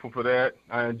very thankful for that.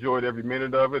 I enjoyed every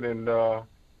minute of it, and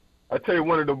I tell you,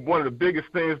 one of the biggest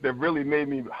things that really made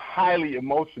me highly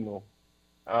emotional,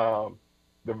 the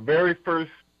very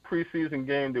first preseason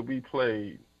game that we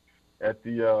played at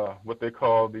the what they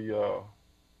call the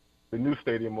new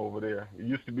stadium over there. It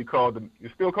used to be called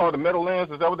it's still called the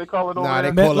Meadowlands. Is that what they call it over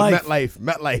there? They call it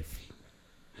MetLife.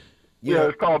 Yeah,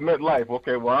 it's called MetLife.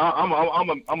 Okay, well,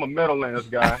 I'm a Meadowlands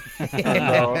guy.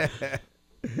 And,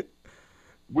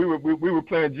 we were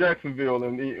playing Jacksonville,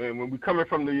 and when we coming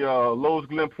from the Lowe's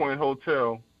Glen Point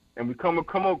Hotel, and we come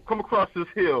across this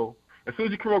hill. As soon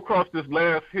as you come across this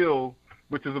last hill,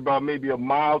 which is about maybe a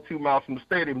mile, 2 miles from the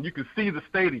stadium, you can see the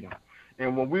stadium.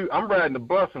 And when I'm riding the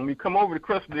bus and we come over the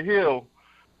crest of the hill,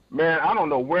 man, I don't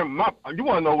know where you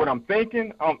want to know what I'm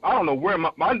thinking? I don't know where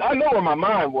I know where my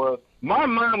mind was. My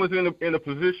mind was in a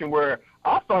position where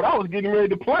I thought I was getting ready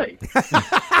to play.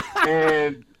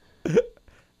 And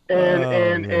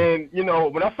you know,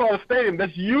 when I saw the stadium,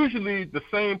 that's usually the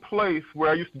same place where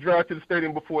I used to drive to the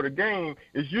stadium before the game.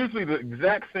 It's usually the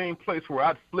exact same place where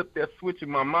I'd flip that switch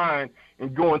in my mind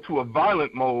and go into a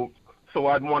violent mode. So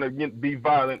I'd want to be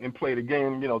violent and play the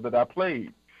game, you know, that I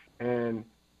played. And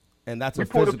And that's we a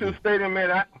pulled physical. up to the stadium,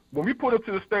 man. When we pulled up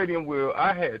to the stadium, Will,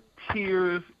 I had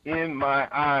tears in my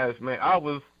eyes, man. I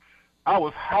was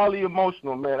highly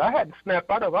emotional, man. I had to snap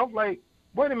out of it. I was like,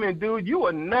 wait a minute, dude. You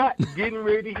are not getting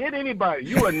ready to hit anybody.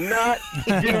 You are not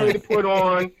getting ready to put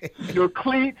on your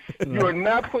cleats. You are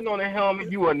not putting on a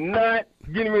helmet. You are not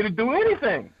getting ready to do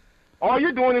anything. All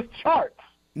you're doing is charts.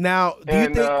 Now,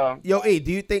 do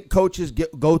you think coaches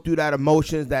go through that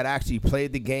emotions that actually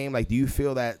played the game? Like, do you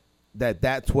feel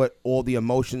that's what all the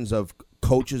emotions of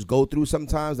coaches go through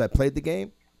sometimes that played the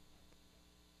game?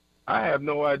 I have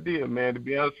no idea, man, to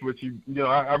be honest with you. You know,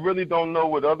 I really don't know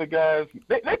what other guys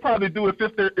they probably do if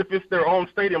it's their own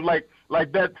stadium, like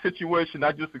that situation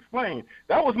I just explained.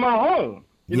 That was my home.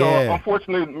 You know,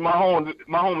 unfortunately my home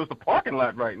is the parking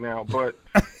lot right now. But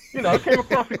you know, I came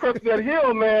across the crest of that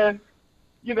hill, man.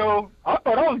 You know, I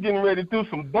thought I was getting ready to do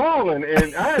some balling,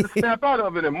 and I had to snap out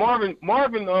of it. And Marvin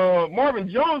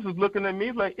Jones was looking at me.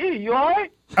 He's like, "E, you all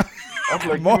right?" I was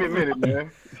like, "Give me a minute,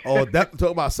 man." Oh, that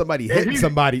talk about somebody hitting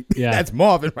somebody. Yeah, that's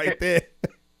Marvin right there.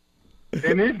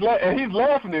 And he's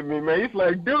laughing at me, man. He's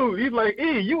like, "Dude," he's like,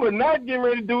 "E, you are not getting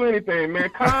ready to do anything,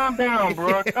 man. Calm down,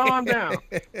 bro. Calm down."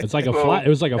 It's like it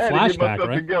was like a flashback, I had to get myself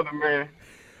right? together, man.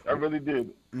 I really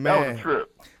did. Man. That was a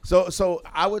trip. So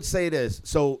I would say this.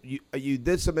 So you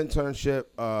did some internship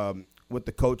with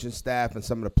the coaching staff and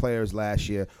some of the players last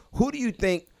year. Who do you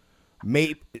think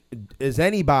is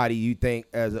anybody you think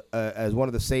as one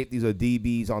of the safeties or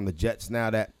DBs on the Jets now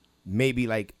that maybe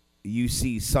like you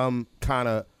see some kind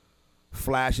of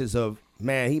flashes of,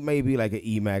 man, he may be like an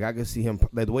EMac. I can see him,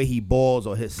 like the way he balls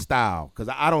or his style,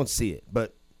 because I don't see it,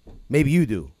 but maybe you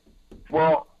do.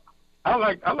 Well, I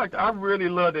really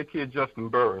love that kid Justin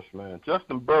Burris, man.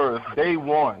 Justin Burris, day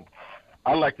one.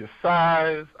 I like his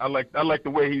size. I like the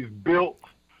way he's built,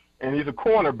 and he's a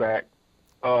cornerback.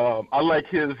 I like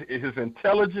his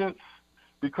intelligence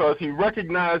because he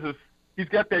recognizes he's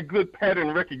got that good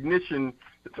pattern recognition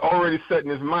that's already set in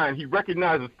his mind. He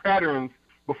recognizes patterns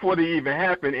before they even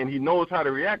happen, and he knows how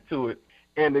to react to it.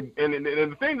 And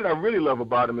the thing that I really love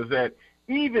about him is that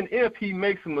even if he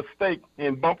makes a mistake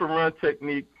in bump and run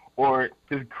technique or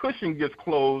his cushion gets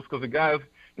closed because the guy's,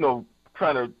 you know,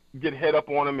 trying to get head up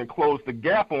on him and close the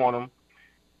gap on him,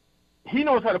 he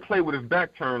knows how to play with his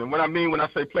back turn. And what I mean when I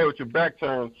say play with your back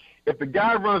turn, if the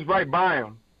guy runs right by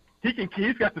him,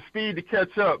 he's got the speed to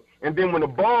catch up. And then when the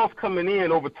ball's coming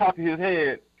in over top of his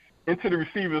head into the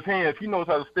receiver's hands, he knows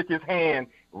how to stick his hand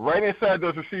right inside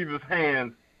those receivers'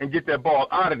 hands and get that ball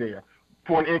out of there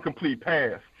for an incomplete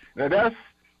pass. Now, that's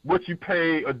what you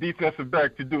pay a defensive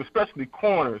back to do, especially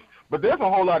corners. But there's a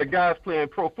whole lot of guys playing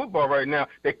pro football right now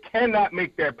that cannot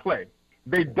make that play.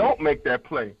 They don't make that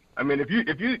play. I mean, if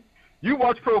you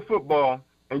watch pro football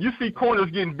and you see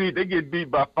corners getting beat, they get beat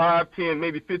by 5, 10,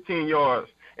 maybe 15 yards.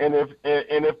 And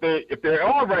if they're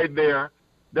all right there,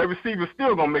 that receiver's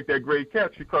still gonna make that great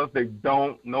catch because they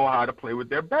don't know how to play with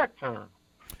their back turn.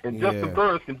 And Justin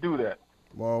Burris can do that.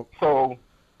 Well, so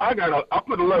I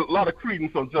put a lot of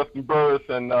credence on Justin Burris,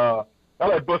 and I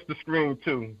like Buster Screen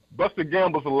too. Buster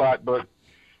gambles a lot, but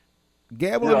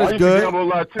gambling I is used good. to gamble a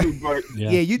lot too, but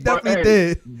yeah, you definitely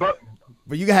did. But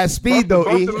you got speed though.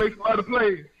 Buster makes a lot of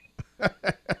plays.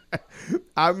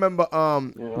 I remember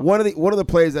one of the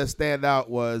plays that stand out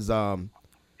was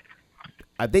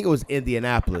I think it was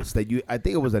Indianapolis I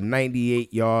think it was a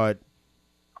 98-yard.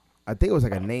 I think it was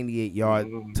like a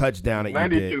 98-yard touchdown that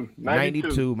 92, you did.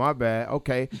 92, my bad.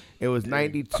 Okay. It was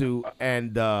 92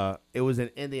 and it was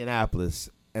in Indianapolis,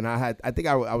 and I think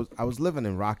I was living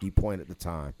in Rocky Point at the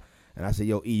time. And I said,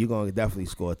 "Yo, E, you're going to definitely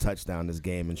score a touchdown this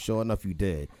game." And sure enough, you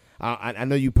did. I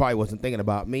know you probably wasn't thinking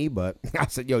about me, but I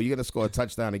said, "Yo, you're going to score a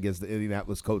touchdown against the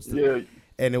Indianapolis Colts." Yeah.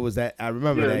 And it was that I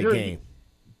remember that game.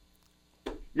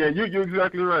 Yeah, you're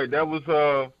exactly right. That was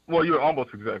well, you're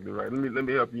almost exactly right. Let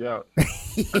me help you out.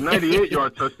 A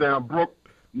 98-yard touchdown broke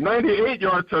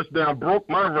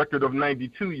my record of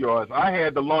 92 yards. I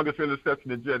had the longest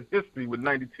interception in Jet history with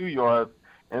 92 yards,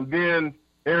 and then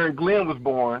Aaron Glenn was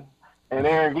born, and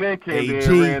Aaron Glenn came in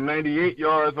and ran 98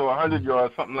 yards or 100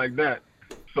 yards, something like that.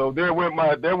 So there went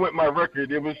my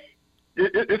record.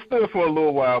 It stood for a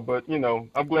little while, but you know,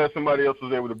 I'm glad somebody else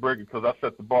was able to break it because I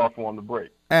set the bar for him to break.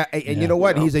 And you know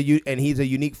what? He's a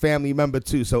unique family member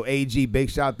too. So AG, big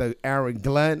shout to Aaron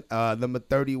Glenn, number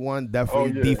 31,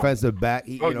 definitely defensive back.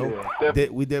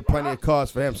 We did plenty of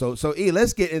cards for him. So E,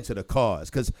 let's get into the cards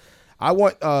because I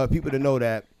want people to know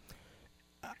that.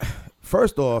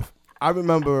 First off, I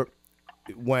remember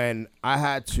when I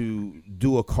had to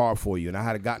do a car for you, and I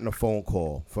had gotten a phone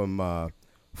call from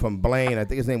Blaine. I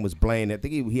think his name was Blaine. I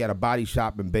think he had a body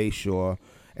shop in Bayshore.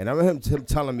 And I remember him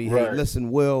telling me, "Hey,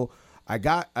 listen, Will, I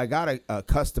got a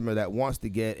customer that wants to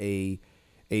get a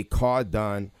car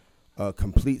done, a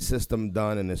complete system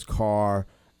done in his car,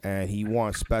 and he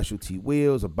wants specialty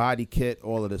wheels, a body kit,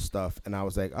 all of this stuff. And I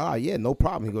was like, yeah, no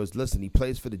problem. He goes, listen, he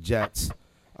plays for the Jets.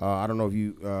 I don't know if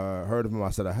you heard of him. I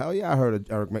said, hell yeah, I heard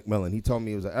of Erik McMillan. He told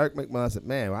me it was Erik McMillan. I said,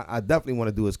 man, I definitely want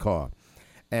to do his car.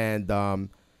 And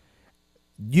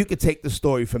you could take the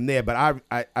story from there, but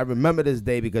I remember this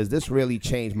day because this really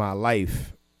changed my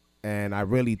life. And I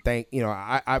really thank,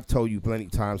 I've told you plenty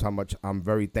of times how much I'm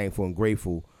very thankful and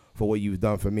grateful for what you've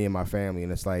done for me and my family.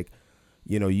 And it's like,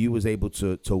 you was able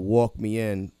to walk me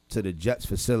in to the Jets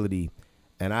facility,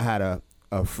 and I had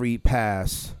a free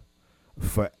pass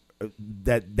for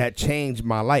that changed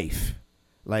my life.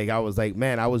 Like, I was like,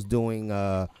 man, I was doing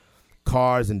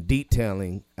cars and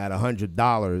detailing at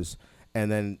 $100,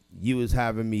 and then you was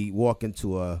having me walk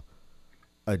into a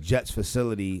Jets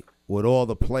facility with all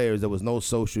the players. There was no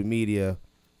social media,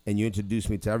 and you introduced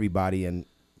me to everybody. And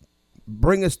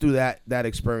bring us through that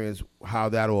experience, how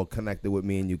that all connected with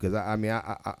me and you, because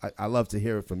I love to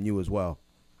hear it from you as well.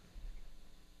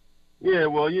 Yeah,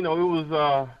 well, it was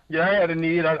I had a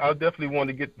need. I definitely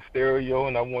wanted to get the stereo,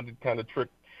 and I wanted to kind of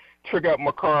trick out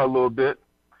my car a little bit.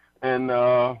 And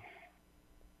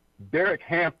Derek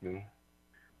Hampton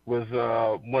was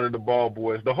one of the ball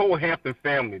boys. The whole Hampton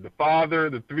family, the father,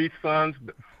 the three sons,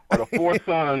 or the four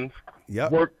sons,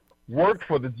 yep, worked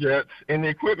for the Jets in the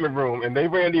equipment room, and they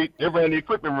ran the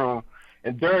equipment room.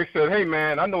 And Derek said, "Hey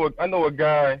man, I know a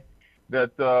guy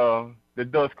that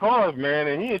does cars, man,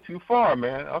 and he ain't too far,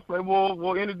 man." I was like,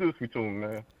 "Well, introduce me to him,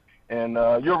 man." And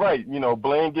you're right,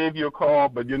 Blaine gave you a call,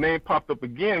 but your name popped up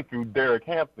again through Derek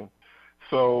Hampton.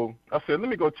 So I said, let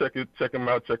me go check him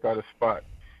out, check out his spot.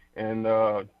 And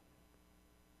I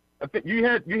think you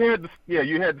had the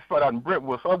spot out in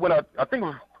Brentwood. So I went out. I think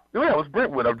it was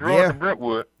Brentwood. I drove to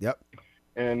Brentwood. Yep.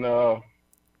 And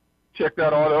checked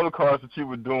out all the other cars that you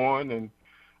were doing, and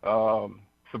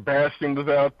Sebastian was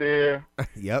out there.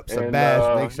 Yep,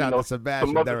 Sebastian. Big shout out to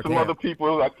Sebastian. Some other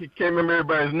people. I can't remember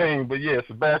everybody's name, but yeah,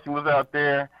 Sebastian was out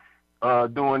there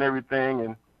doing everything.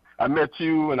 And I met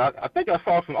you, and I think I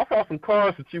saw some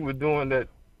cars that you were doing that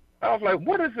I was like,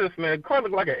 what is this, man? The car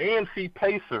looked like an AMC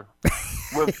Pacer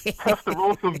with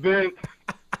Testarossa vents,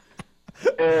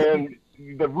 and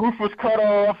the roof was cut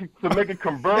off to make it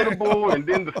convertible, and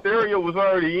then the stereo was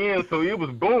already in, so it was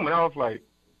booming. I was like,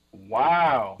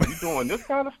 wow, you doing this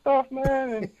kind of stuff,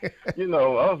 man? And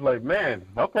I was like, man,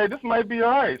 okay, this might be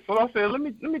all right. So I said, let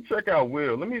me check out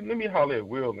Will. Let me holler at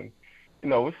Will, and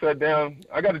we sat down.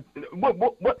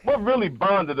 What really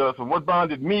bonded us, or what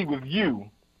bonded me with you,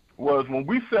 was when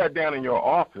we sat down in your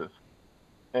office,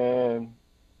 and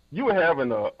you were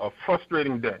having a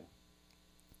frustrating day.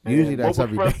 Usually that's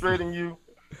every day. What was frustrating you?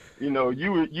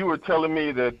 You were telling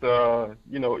me that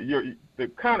you're the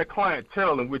kind of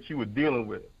clientele in which you were dealing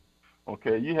with.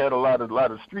 Okay, you had a lot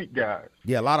of street guys.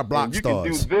 Yeah, a lot of block stars.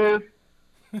 You can do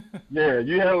this. Yeah,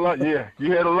 you had a lot. Yeah,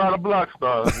 you had a lot of block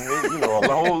stars.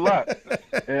 A whole lot.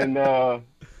 And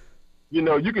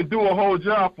you can do a whole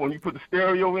job when you put the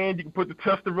stereo in. You can put the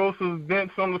Testarossa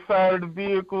vents on the side of the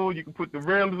vehicle. You can put the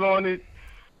rims on it.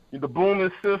 The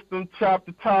booming system, chop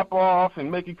the top off and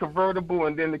make it convertible,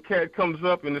 and then the cat comes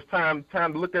up and it's time to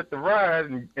look at the ride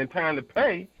and time to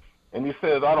pay, and he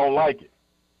says, I don't like it.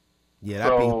 Yeah,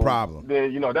 that'd be a problem.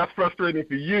 Then, that's frustrating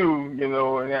for you,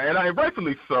 and I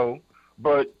rightfully so,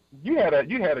 but you had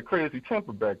a crazy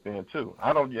temper back then too.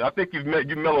 I think you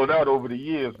mellowed out over the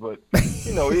years, but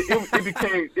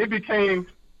it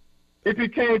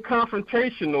became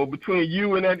confrontational between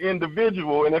you and that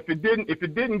individual, and if it didn't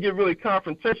get really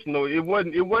confrontational, it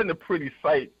wasn't a pretty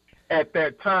sight at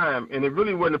that time, and it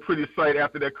really wasn't a pretty sight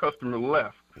after that customer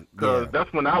left, because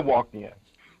that's when I walked in,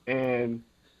 and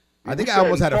I think I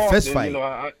almost had a fist fight.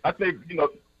 I think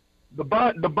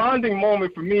the bonding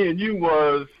moment for me and you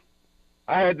was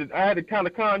I had to kind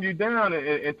of calm you down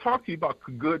and talk to you about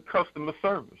good customer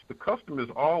service. The customer is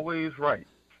always right,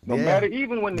 no matter,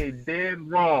 even when they're dead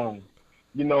wrong.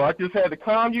 I just had to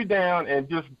calm you down and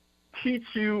just teach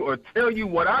you or tell you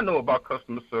what I know about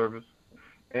customer service.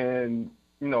 And,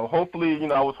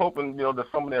 hopefully, I was hoping, that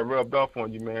some of that rubbed off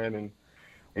on you, man.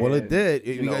 Well, it did.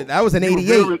 That was in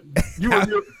 '88.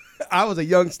 I was a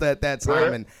youngster at that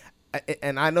time.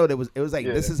 And I know it was like,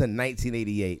 this is in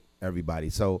 1988, everybody.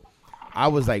 So I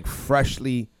was like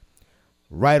freshly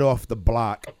right off the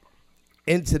block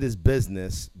into this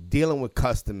business, dealing with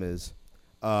customers,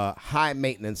 high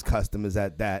maintenance customers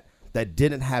at that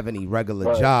didn't have any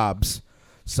regular jobs.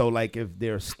 So like if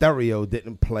their stereo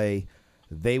didn't play,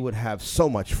 they would have so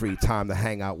much free time to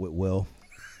hang out with Will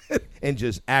and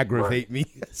just aggravate me.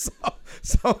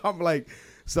 So I'm like,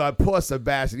 So I poor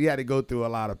Sebastian, he had to go through a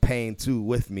lot of pain too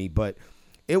with me, but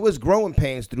it was growing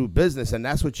pains through business, and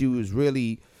that's what you was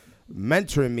really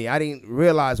mentoring me. I didn't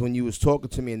realize when you was talking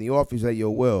to me in the office that, yo,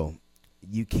 Will,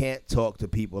 you can't talk to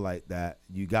people like that.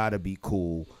 You got to be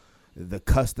cool. The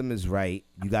customer's right.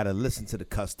 You got to listen to the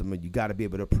customer. You got to be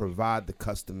able to provide the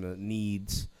customer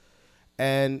needs.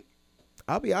 And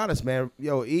I'll be honest, man,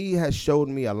 yo, E has showed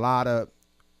me a lot of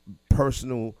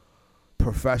personal,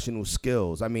 professional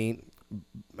skills. I mean,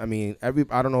 I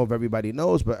don't know if everybody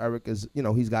knows, but Erik is,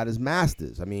 he's got his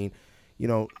master's. I mean,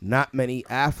 not many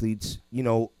athletes,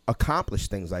 accomplish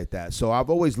things like that. So I've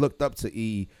always looked up to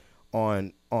E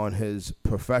on his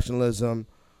professionalism,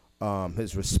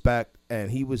 his respect,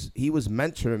 and he was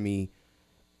mentoring me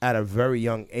at a very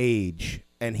young age.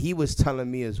 And he was telling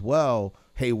me as well,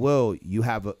 hey, Will, you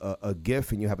have a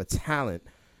gift and you have a talent,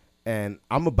 and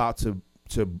I'm about to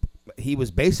he was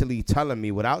basically telling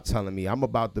me, without telling me, I'm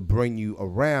about to bring you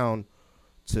around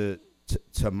to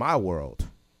my world.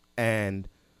 And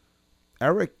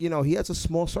Erik, he has a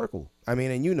small circle. I mean,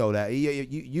 and you know that.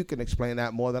 You can explain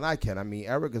that more than I can. I mean,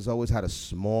 Erik has always had a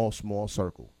small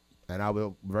circle, and I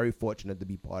was very fortunate to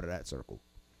be part of that circle.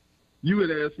 You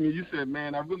had asked me, you said,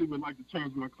 man, I really would like to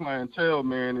change my clientele,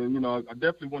 man, and, I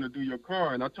definitely want to do your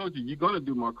car. And I told you, you're going to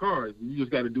do my car. You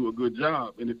just got to do a good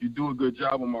job. And if you do a good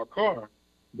job on my car,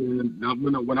 then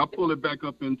when I pull it back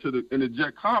up into the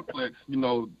jet complex,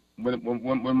 when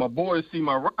my boys see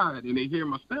my ride and they hear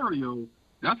my stereo,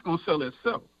 that's going to sell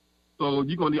itself. So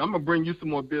I'm going to bring you some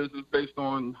more business based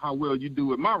on how well you do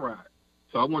with my ride.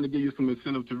 So I want to give you some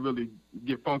incentive to really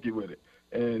get funky with it.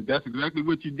 And that's exactly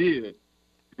what you did.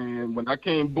 And when I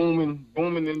came booming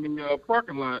in the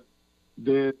parking lot,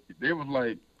 they was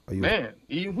like, man,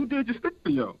 who did your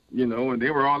stereo? And they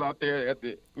were all out there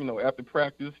after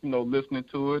practice, listening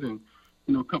to it. And,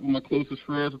 a couple of my closest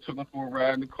friends, I took them for a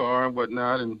ride in the car and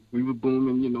whatnot. And we were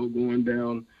booming, going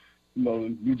down,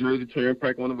 New Jersey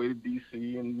Turnpike on the way to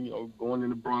D.C. and, going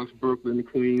into Bronx, Brooklyn,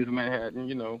 Queens, Manhattan,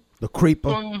 The creeper.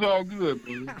 So it was all good,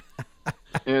 man.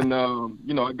 And,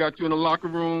 I got you in the locker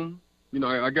room.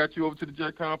 I got you over to the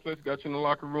jet complex, got you in the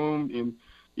locker room. And,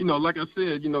 like I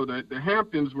said, the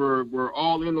Hamptons were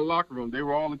all in the locker room. They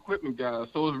were all equipment guys.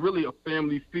 So it was really a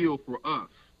family feel for us.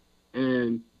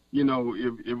 And,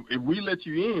 if we let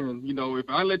you in, if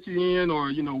I let you in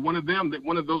or, one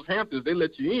of those Hamptons, they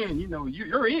let you in,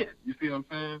 you're in. You see what I'm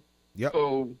saying? Yep.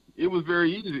 So it was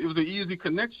very easy. It was an easy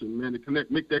connection, man, to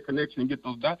make that connection and get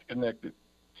those dots connected.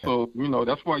 So,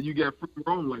 that's why you got free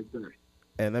roam like that.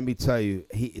 And let me tell you,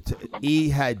 he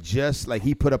had just,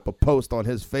 he put up a post on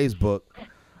his Facebook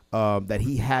that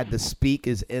he had the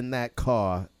speakers in that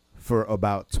car for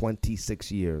about 26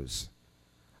 years.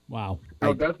 Wow.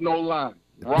 No, that's no lie.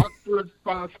 Rockford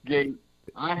Fosgate.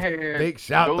 I had big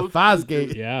shout to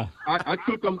Fosgate. Yeah. I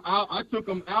took them out. I took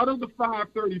them out of the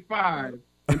 535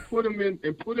 and put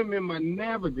them in my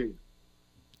Navigator.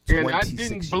 And I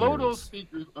didn't blow those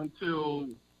speakers until,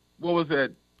 what was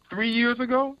that, 3 years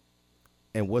ago?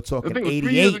 And we're talking 88. I think it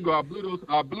was 3 years ago.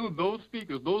 I blew those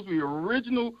speakers. Those were the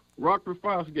original Rockford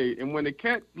Fosgate. And when the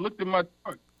cat looked at my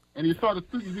truck and he saw the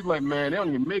speakers, he was like, "Man, they don't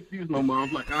even make these no more." I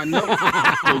was like, "I know."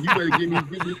 So you better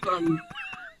give me something.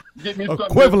 Get me something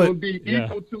that's going to be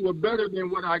equal to or better than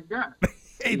what I got.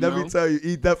 Hey, let me tell you,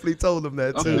 he definitely told him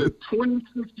that too.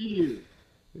 26 years.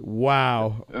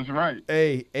 Wow. That's right.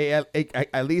 Hey,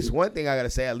 at least one thing I got to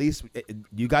say, at least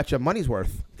you got your money's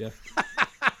worth. Yeah.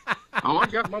 Oh, I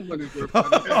got my money's worth.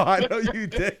 Oh, I know you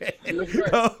did. That's right.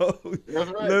 Oh,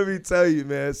 That's right. Let me tell you,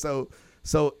 man. So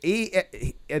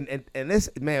and this,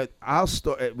 man, our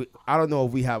story, I don't know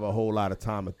if we have a whole lot of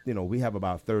time. We have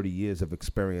about 30 years of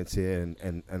experience here,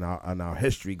 and our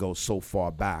history goes so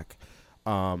far back,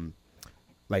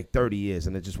 like 30 years.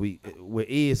 And it just, with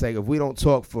E, it's like if we don't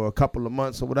talk for a couple of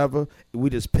months or whatever,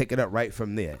 we just pick it up right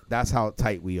from there. That's how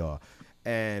tight we are.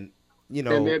 And,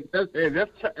 And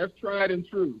that's tried and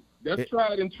true. That's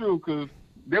tried and true, because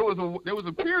there was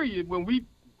a period when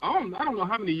I don't know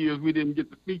how many years we didn't get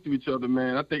to speak to each other,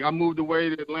 man. I think I moved away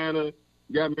to Atlanta,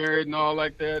 got married and all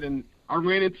like that, and I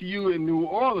ran into you in New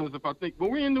Orleans. Were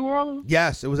we in New Orleans?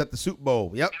 Yes, it was at the Super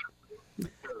Bowl. Yep.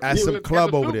 At some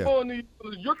club over there.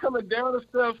 You're coming down the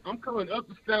steps, I'm coming up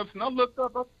the steps, and I looked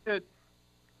up, I said,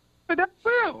 "That's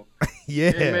Phil."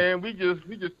 Yeah. And, man, we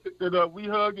just picked it up. We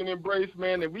hugged and embraced,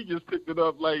 man, and we just picked it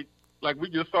up like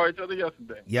we just saw each other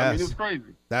yesterday. Yes. I mean, it was crazy.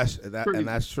 And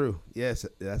that's true. Yes,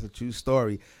 that's a true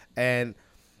story. And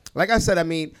like I said,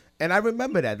 and I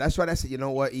remember that. That's why I said, you know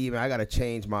what, even I got to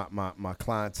change my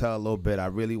clientele a little bit. I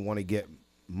really want to get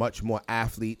much more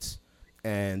athletes.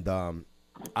 And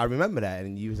I remember that.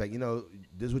 And you was like,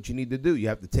 this is what you need to do. You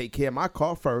have to take care of my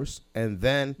car first, and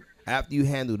then after you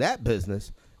handle that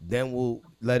business, then we'll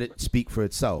let it speak for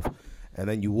itself. And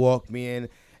then you walked me in,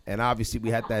 and obviously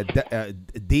we had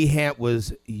that D-Hamp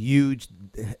was huge.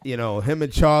 You know, him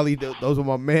and Charlie, those were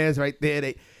my mans right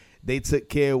there. They took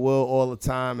care of Will all the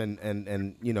time,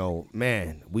 and you know,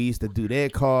 man, we used to do their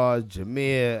cars,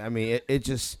 Jameer. I mean,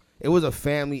 it was a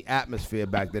family atmosphere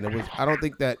back then. I don't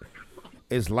think that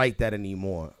it's like that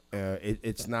anymore.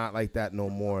 It's not like that no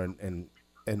more, and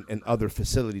other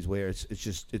facilities where it's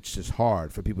just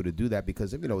hard for people to do that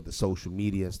because, you know, with the social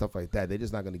media and stuff like that, they're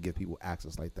just not going to give people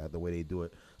access like that the way they do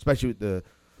it, especially with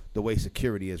the way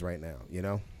security is right now. You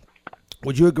know,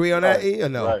 would you agree on that, E, or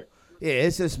no? Right. Yeah,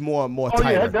 it's just more Oh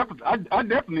tighter. yeah, I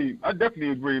definitely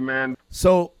agree, man.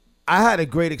 So I had a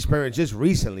great experience just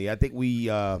recently. I think me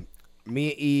and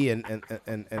E and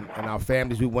our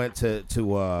families, we went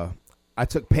to I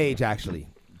took Paige actually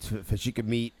for she could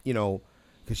meet, you know,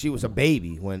 because she was a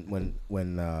baby when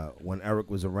Eric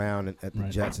was around at the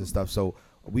Jets and stuff. So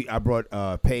I brought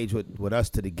Paige with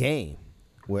us to the game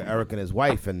with Eric and his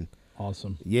wife, and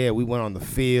awesome. Yeah, we went on the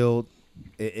field.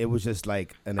 It was just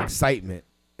like an excitement,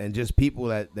 and just people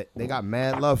that they got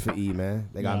mad love for E, man.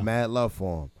 They got mad love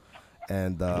for him.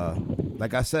 And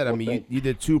like I said, I mean, you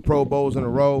did 2 Pro Bowls in a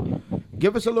row.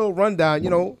 Give us a little rundown, you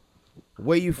know,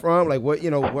 where you from, like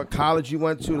what college you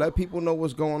went to. Let people know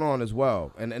what's going on as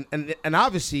well. And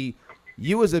obviously,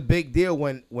 you was a big deal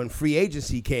when free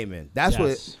agency came in. That's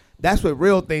what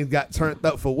real things got turned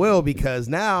up for Will, because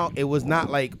now it was not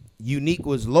like Unique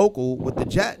was local with the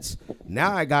Jets.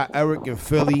 Now I got Eric in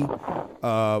Philly.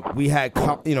 We had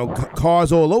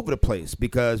cars all over the place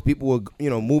because people were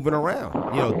moving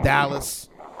around. You know, Dallas.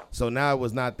 So now it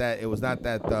was not that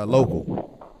local.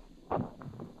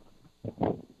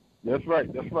 That's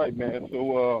right, man. So,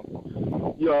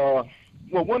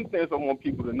 well, one thing I want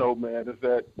people to know, man, is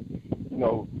that, you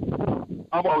know,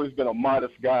 I've always been a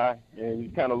modest guy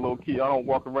and kind of low key. I don't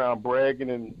walk around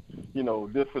bragging and, you know,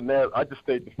 this and that. I just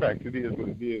state the facts. It is what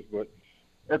it is. But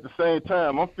at the same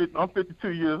time, I'm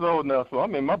 52 years old now, so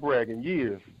I'm in my bragging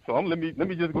years. So let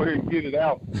me just go ahead and get it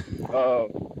out.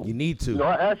 You need to. You know,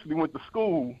 I actually went to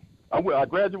school. I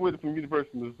graduated from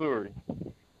University of Missouri.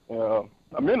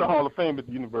 I'm in the Hall of Fame at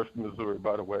the University of Missouri,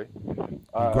 by the way.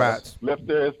 Congrats. Left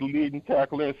there as the leading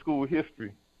tackler in school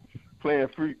history, playing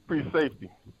free safety.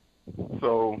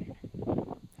 So,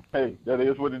 hey, that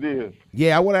is what it is.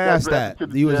 Yeah, I want to ask that.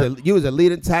 You was a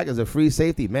leading tackler as a free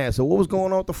safety, man. So what was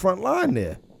going on with the front line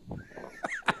there?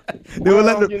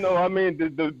 Well, you know, I mean,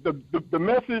 the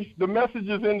message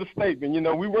is in the statement. You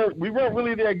know, we weren't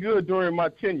really that good during my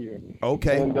tenure.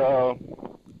 Okay. And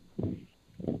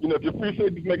you know, if your free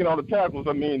safety's making all the tackles,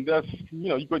 I mean, that's, you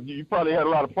know, you probably had a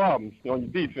lot of problems on your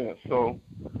defense. So,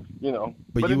 you know,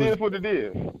 but it is what it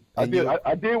is. I did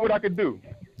what I could do.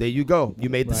 There you go. You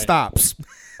made the stops.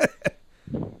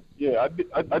 Yeah,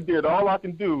 I did all I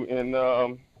can do, and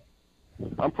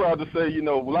I'm proud to say, you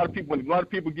know, when a lot of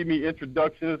people give me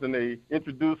introductions and they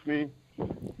introduce me,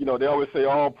 you know, they always say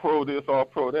all pro this, all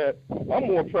pro that. I'm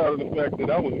more proud of the fact that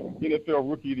I was NFL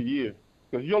Rookie of the Year,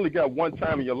 because you only got one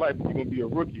time in your life you're going to be a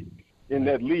rookie in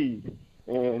that league,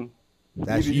 and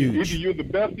that's huge. Either you're the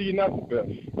best or you're not the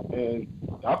best, and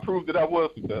I proved that I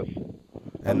was the best.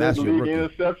 And I that's led your the league rookie. in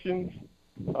interceptions.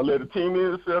 I led the team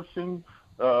in interceptions.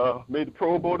 Made the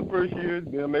Pro Bowl the first year,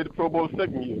 then I made the Pro Bowl the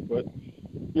second year. But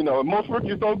you know, most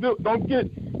rookies don't get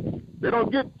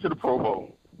to the Pro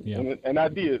Bowl, and I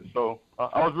did. So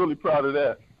I was really proud of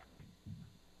that.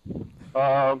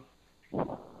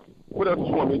 What else do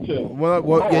you want me to tell you?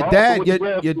 Well,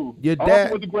 your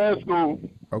dad went to grad school.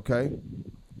 Okay.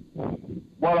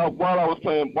 While I was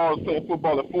playing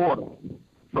football at Florida,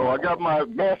 so I got my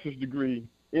master's degree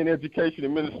in education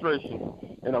administration,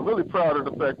 and I'm really proud of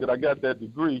the fact that I got that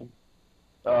degree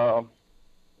because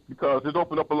it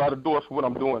opened up a lot of doors for what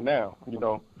I'm doing now. You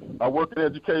know, I work in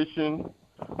education.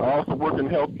 I also work in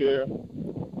healthcare.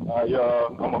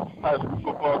 I'm a high school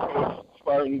football coach,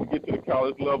 aspiring to get to the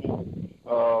college level.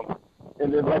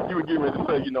 And then, like you were getting ready to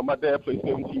say, you know, my dad played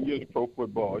 17 years of pro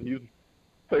football. He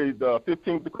played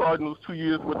 15 with the Cardinals, 2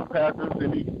 years with the Packers,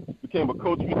 and he became a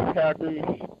coach with the Packers.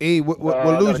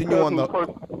 We're losing you on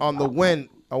the win.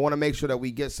 I want to make sure that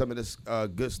we get some of this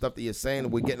good stuff that you're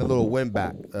saying. We're getting a little wind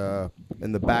back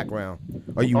in the background.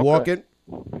 Are you walking?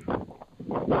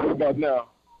 What about now?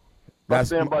 I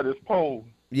stand by this pole.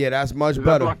 Yeah, that's much Does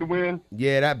better. That block the wind?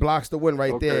 Yeah, that blocks the wind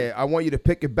right there. I want you to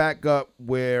pick it back up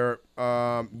where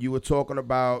you were talking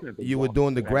about you were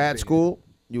doing the grad school.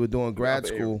 You were doing grad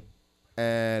school,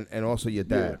 and also your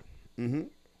dad. Yeah.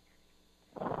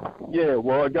 Mm-hmm. Yeah,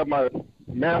 well, I got my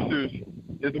master's.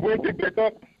 Is the wind picked back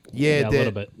up? Yeah, it a did.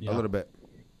 little bit. Yeah. A little bit.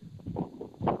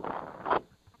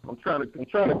 I'm trying to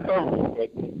cover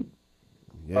it, but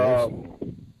Yeah.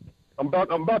 I'm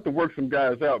about to work some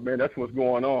guys out, man. That's what's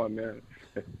going on, man.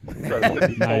 Trying to set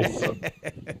these Nice. goals up.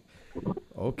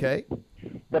 Okay.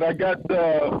 But I got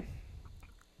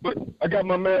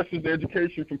my master's in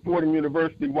education from Fordham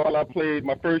University while I played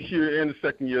my first year and the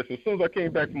second year. So as soon as I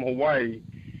came back from Hawaii,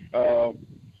 a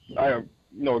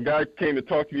guy came to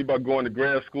talk to me about going to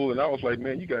grad school, and I was like,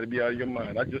 man, you got to be out of your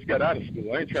mind. I just got out of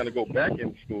school. I ain't trying to go back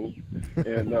into school.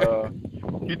 And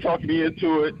he talked me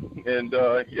into it, and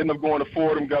ended up going to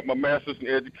Fordham, got my master's in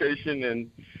education, and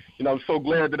I'm so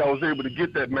glad that I was able to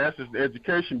get that master's in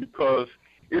education because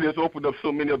it has opened up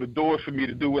so many other doors for me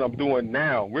to do what I'm doing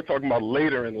now. We're talking about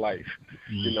later in life.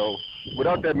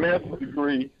 Without that master's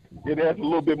degree, it adds a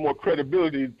little bit more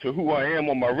credibility to who I am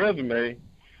on my resume,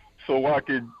 so I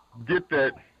could get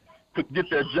that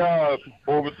job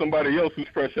over somebody else who's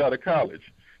fresh out of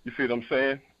college. You see what I'm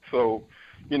saying? So,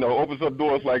 opens up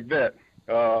doors like that.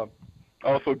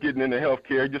 Also getting into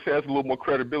healthcare just adds a little more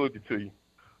credibility to you.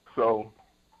 So,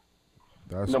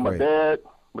 That's my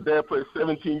dad played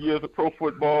 17 years of pro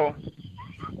football,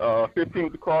 15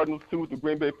 with the Cardinals, 2 with the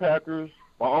Green Bay Packers.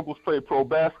 My uncles played pro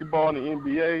basketball in the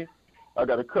NBA. I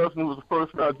got a cousin who was a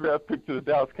first-round draft pick to the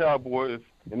Dallas Cowboys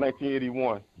in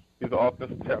 1981. He's an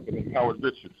offensive tackle named Howard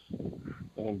Richards.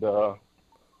 And so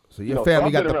your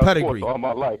family got the pedigree all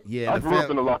my life. Yeah, I grew up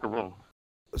in the locker room.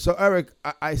 So Eric,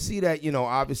 I see that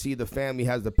obviously the family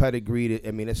has the pedigree.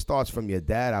 It starts from your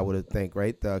dad, I would think,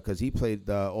 right? Because he played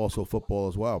also football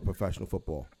as well, professional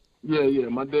football. Yeah.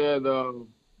 My dad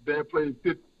played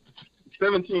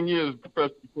 17 years of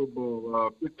professional football.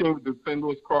 15 with the St.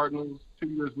 Louis Cardinals, 2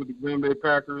 years with the Green Bay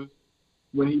Packers.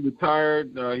 When he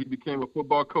retired, he became a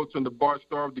football coach under Bart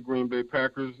Starr of the Green Bay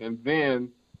Packers, and then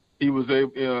he was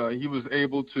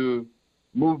able to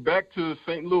move back to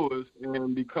St. Louis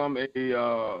and become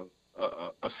a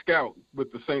scout with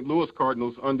the St. Louis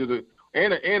Cardinals and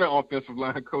an offensive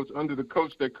line coach under the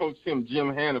coach that coached him,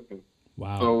 Jim Hannafin.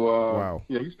 Wow.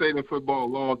 So he stayed in football a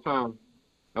long time.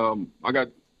 I got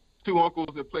 2 uncles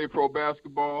that played pro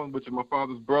basketball, which are my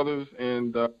father's brothers,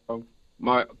 and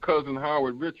my cousin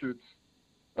Howard Richards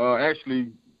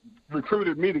actually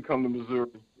recruited me to come to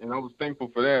Missouri, and I was thankful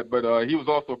for that. But he was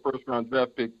also a first-round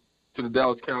draft pick to the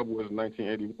Dallas Cowboys in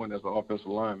 1981 as an offensive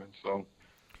lineman. So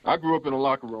I grew up in a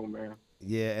locker room, man.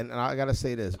 Yeah, and I got to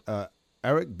say this.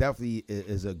 Eric definitely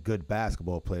is a good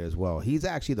basketball player as well. He's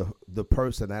actually the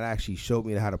person that actually showed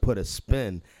me how to put a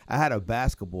spin. I had a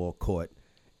basketball court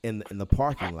in the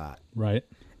parking lot. Right.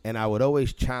 And I would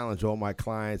always challenge all my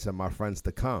clients and my friends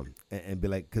to come and be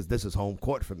like, because this is home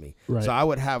court for me. Right. So I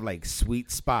would have like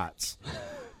sweet spots.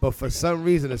 But for some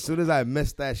reason, as soon as I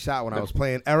missed that shot when I was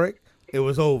playing Eric, it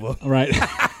was over. Right.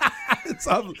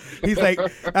 So he's like,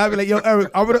 I'd be like, yo, Eric,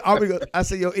 I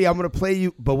said, yo, E, I'm going to play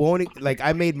you, but won't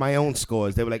I made my own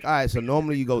scores. They were like, all right, so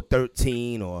normally you go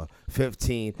 13 or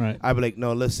 15. Right. I'd be like,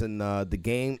 no, listen, the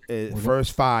game is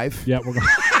first 5. Yeah, we're going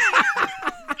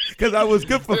Because I was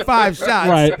good for 5 shots.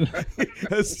 Right.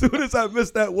 As soon as I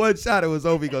missed that one shot, it was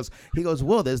over. He goes,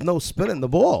 Will, there's no spinning the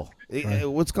ball. Right.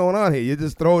 What's going on here? You're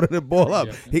just throwing the ball up.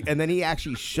 And then he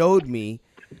actually showed me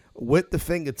with the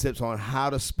fingertips on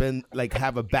how to spin, like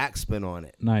have a backspin on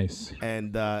it. Nice.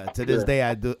 And to this day,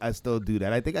 I still do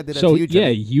that. I think I did that so to you,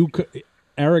 Jimmy.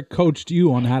 Eric coached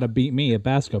you on how to beat me at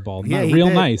basketball. Yeah, Real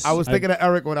did. Nice. I was thinking of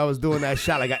Eric when I was doing that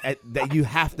shot, like that you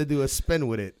have to do a spin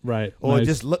with it, right? Or nice.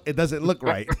 just look, it doesn't look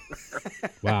right.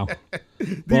 Wow.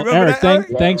 Well, Eric, Eric?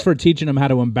 Thanks for teaching him how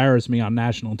to embarrass me on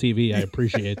national TV. I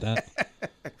appreciate that.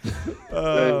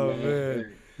 Oh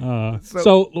man.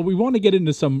 So we want to get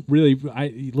into some really.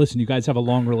 Listen, you guys have a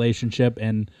long relationship,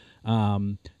 and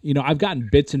I've gotten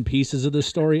bits and pieces of this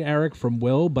story, Eric, from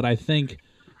Will, but I think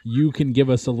you can give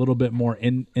us a little bit more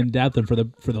in depth, and for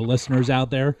the listeners out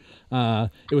there,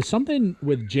 it was something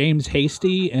with James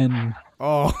Hasty and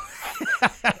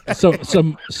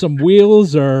some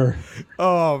wheels or.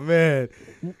 Oh man.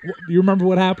 You remember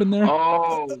what happened there?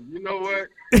 Oh, you know what?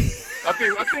 I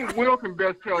think Will can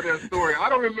best tell that story. I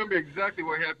don't remember exactly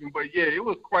what happened, but yeah, it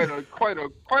was quite a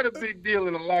big deal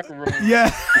in the locker room.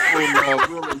 Yeah. Between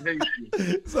Will and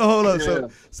Hasty. So hold on. Yeah.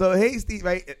 So Hasty,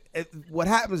 right? What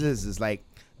happens is like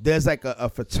there's like a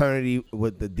fraternity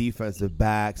with the defensive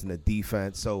backs and the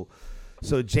defense. So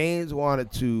James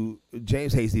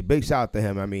Hasty, big shout out to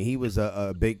him. I mean, he was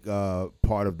a big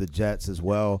part of the Jets as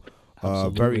well.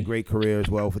 Very great career as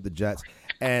well for the Jets.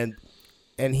 And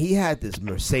he had this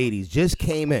Mercedes, just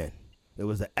came in. It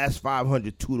was the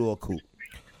S500 two-door coupe.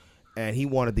 And he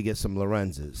wanted to get some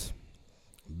Lorenzes.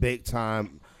 Big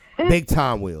time Big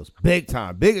time wheels. Big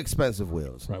time. Big expensive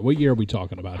wheels. Right. What year are we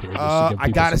talking about here? I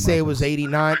gotta say it was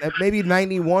 89, maybe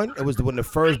 91. It was when the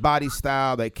first body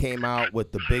style that came out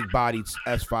with the big body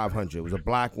S500. It was a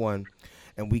black one,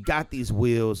 and we got these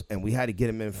wheels, and we had to get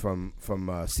them in from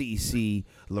CEC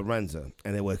Lorenza,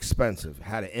 and they were expensive.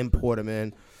 Had to import them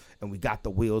in, and we got the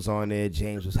wheels on there.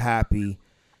 James was happy,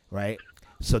 right?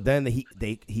 So then he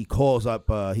calls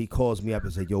me up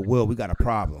and said, "Yo, Will, we got a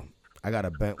problem. I got a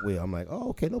bent wheel." I'm like, "Oh,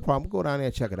 okay, no problem. We'll go down there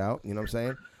and check it out." You know what I'm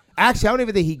saying? Actually, I don't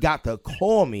even think he got to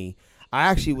call me. I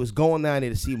actually was going down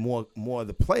there to see more of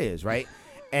the players, right?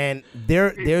 And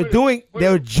they're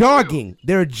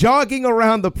jogging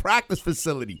around the practice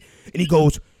facility, and he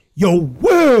goes, "Yo,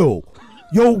 Will."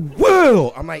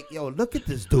 I'm like, "Yo, look at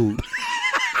this dude."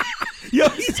 Yo,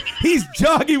 he's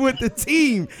jogging with the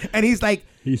team, and he's like,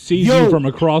 he sees you from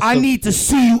across. I need to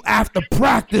see you after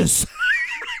practice.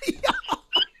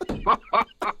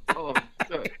 Oh,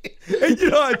 And you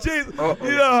know how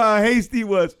how hasty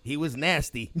was. He was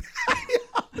nasty.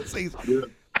 So he's,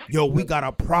 "Yo, we got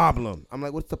a problem." I'm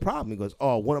like, "What's the problem?" He goes,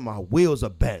 "Oh, one of my wheels are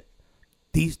bent.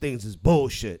 These things is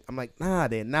bullshit." I'm like, "Nah,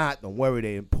 they're not. Don't worry,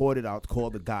 they imported." I'll call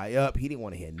the guy up. He didn't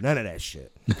want to hear none of that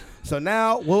shit. So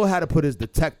now Will had to put his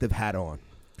detective hat on.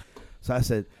 So I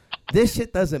said, "This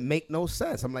shit doesn't make no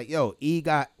sense." I'm like, "Yo, E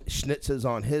got schnitzers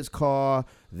on his car.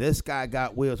 This guy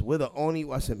got wheels. We're the only."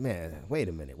 I said, "Man, wait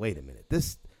a minute.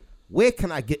 Where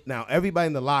can I get now?" Everybody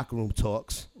in the locker room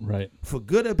talks, right, for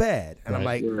good or bad. And I'm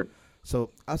right. like, so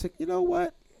I was like, "You know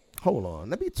what? Hold on.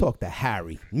 Let me talk to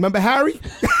Harry. Remember Harry?"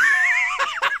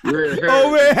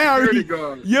 Oh, man, Harry.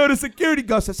 Yo, the security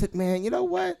guard. So I said, "Man, you know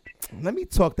what? Let me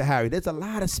talk to Harry. There's a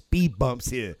lot of speed bumps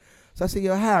here." So I said,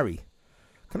 "Yo, Harry,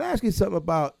 can I ask you something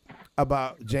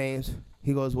about James?"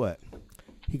 He goes, "What?"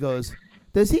 He goes,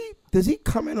 Does he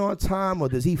come in on time or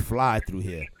does he fly through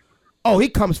here?" "Oh, he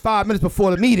comes 5 minutes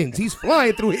before the meetings. He's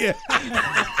flying through here."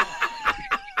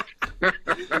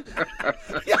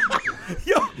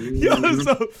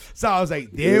 So I was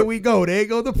like, there we go. There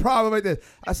goes the problem right there.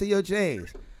 I said, "Yo,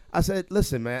 James," I said,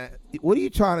 "Listen, man, what are you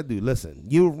trying to do? Listen,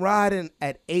 you're riding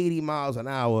at 80 miles an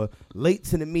hour late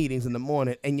to the meetings in the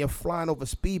morning, and you're flying over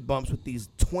speed bumps with these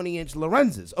 20-inch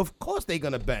Lorenzas. Of course they're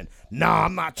going to bend." "Nah,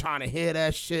 I'm not trying to hear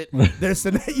that shit." James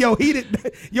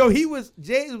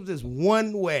was just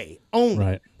one way only.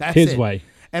 Right. That's his it. way.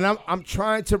 And I'm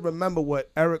trying to remember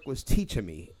what Eric was teaching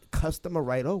me. Customer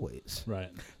right always.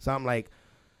 Right. So I'm like,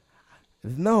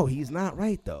 no, he's not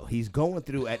right, though. He's going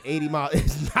through at 80 miles.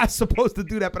 It's not supposed to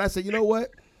do that. But I said, you know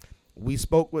what? We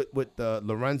spoke with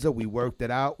Lorenzo. We worked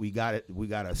it out. We got it. We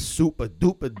got a super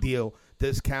duper deal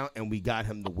discount, and we got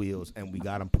him the wheels, and we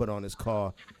got him put on his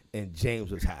car, and James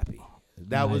was happy.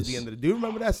 That was the end of the. Do you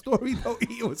remember that story, though?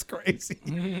 It was crazy.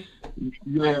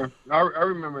 Yeah, I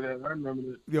remember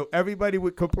that. Yo, everybody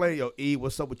would complain, "Yo, E,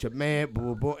 what's up with your man?"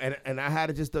 Boo, boo, boo. And I had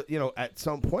to just, at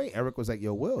some point, Eric was like,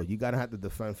 "Yo, Will, you gotta have to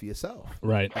defend for yourself."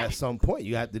 Right. At some point,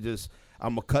 you have to just,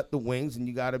 I'm gonna cut the wings, and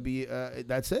you gotta be.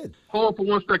 That's it. Hold on for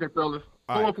 1 second, fellas.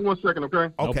 Hold on for 1 second,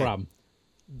 okay? No problem.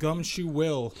 Gumshoe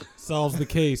Will solves the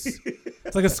case.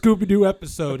 It's like a Scooby-Doo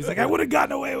episode. He's like, "I would have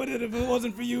gotten away with it if it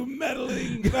wasn't for you,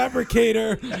 meddling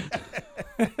fabricator."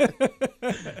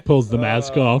 Pulls the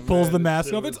mask off. Pulls the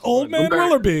mask off. It's Old Man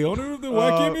Willoughby, owner of the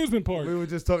Wacky Amusement Park. We were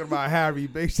just talking about Harry.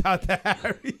 Big shout to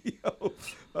Harry. Yo.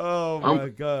 Oh, my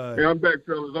God. Yeah, I'm back,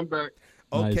 fellas. I'm back.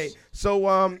 Okay. Nice.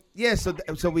 So,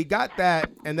 so we got that,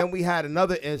 and then we had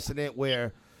another incident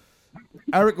where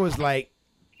Eric was like,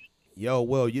 "Yo,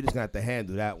 Will, you just got to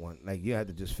handle that one. Like, you had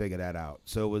to just figure that out."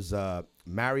 So it was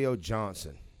Mario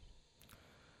Johnson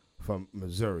from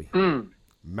Missouri.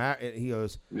 He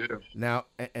goes, "Yeah." Now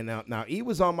he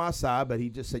was on my side, but he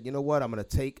just said, "You know what? I'm going to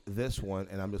take this one,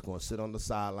 and I'm just going to sit on the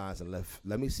sidelines and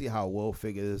let me see how Will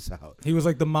figure this out." He was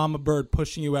like the mama bird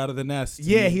pushing you out of the nest.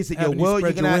 Yeah, he said, "Yo, Will,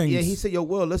 you're gonna." Yeah, he said, "Yo,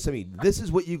 Will, listen to me. This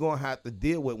is what you're going to have to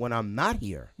deal with when I'm not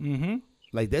here." Mm-hmm.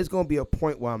 Like, there's going to be a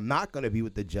point where I'm not going to be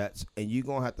with the Jets, and you're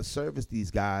going to have to service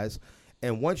these guys.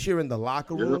 And once you're in the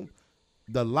locker room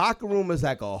is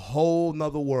like a whole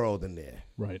nother world in there.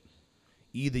 Right.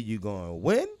 Either you're going to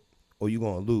win or you're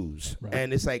going to lose. Right.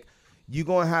 And it's like you're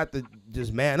going to have to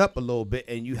just man up a little bit,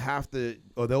 and you have to,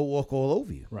 or they'll walk all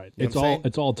over you. Right. You know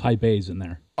It's all type A's in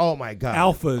there. Oh, my God.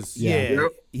 Alphas. Yeah.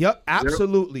 Yep.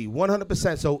 Absolutely.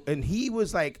 100%. So, and he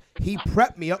was like, he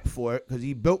prepped me up for it because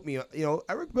he built me,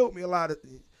 Eric built me a lot.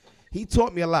 He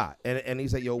taught me a lot. And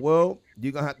he's like, "Yo, Will,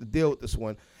 you're going to have to deal with this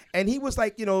one." And he was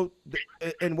like,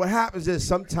 and what happens is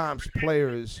sometimes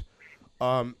players,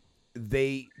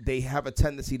 they have a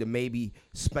tendency to maybe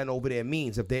spend over their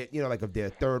means. If they, like if they're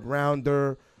a third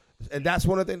rounder, And that's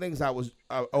one of the things I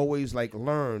always like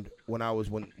learned when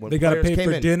they got to pay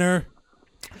for dinner.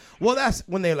 Well, that's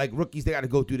when they're like rookies. They got to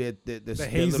go through the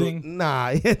hazing.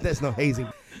 Nah, there's no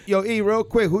hazing. Yo, E, real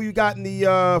quick, who you got in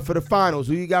the for the finals?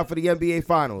 Who you got for the NBA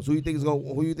finals? Who you think is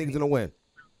gonna win?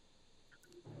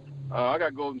 I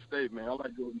got Golden State, man. I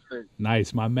like Golden State.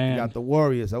 Nice, my man. You got the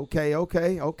Warriors. Okay.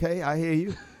 I hear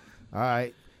you. All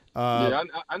right.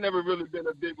 I never really been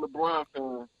a big LeBron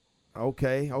fan.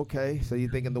 Okay. So you're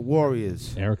thinking the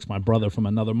Warriors? Eric's my brother from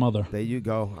another mother. There you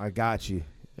go. I got you.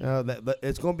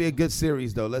 It's going to be a good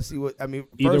series, though. Let's see what – I mean,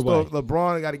 Either first way. off,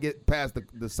 LeBron got to get past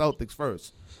the Celtics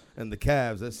first and the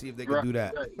Cavs. Let's see if they can do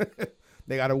that. Right.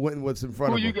 They got to win what's in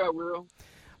front of them. Who you got, Will?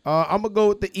 I'm going to go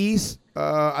with the East.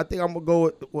 I think I'm going to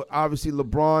go with obviously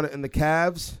LeBron and the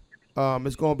Cavs.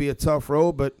 It's going to be a tough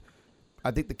road, but I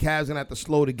think the Cavs going to have to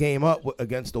slow the game up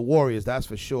against the Warriors, that's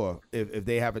for sure, if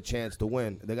they have a chance to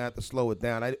win. They're going to have to slow it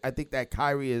down. I think that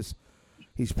Kyrie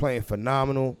he's playing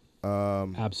phenomenal.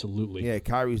 Absolutely. Yeah,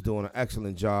 Kyrie's doing an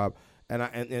excellent job.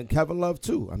 And Kevin Love,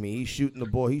 too. I mean, he's shooting the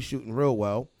ball. He's shooting real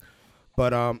well.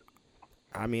 But, I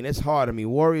mean, it's hard. I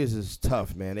mean, Warriors is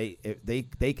tough, man. They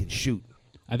can shoot.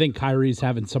 I think Kyrie's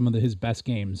having some of his best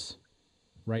games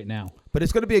right now. But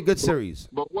it's going to be a good series.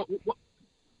 But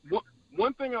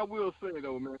one thing I will say,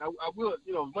 though, man, I will, as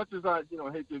much as I,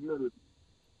 hate to admit it,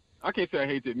 I can't say I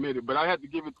hate to admit it, but I have to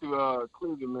give it to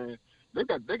Cleveland, man. They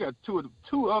got two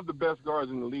of the best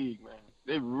guards in the league, man.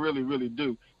 They really, really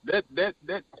do. That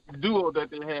duo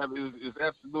that they have is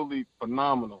absolutely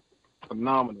phenomenal,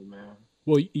 man.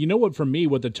 Well, you know what? For me,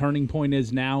 what the turning point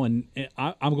is now, and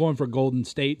I'm going for Golden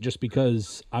State just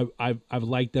because I've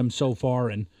liked them so far,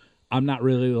 and I'm not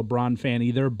really a LeBron fan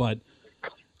either. But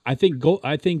I think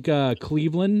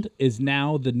Cleveland is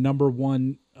now the number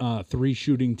one 3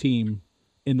 shooting team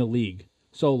in the league.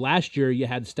 So last year you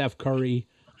had Steph Curry,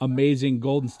 amazing.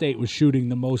 Golden State was shooting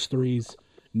the most threes.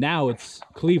 Now it's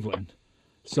Cleveland.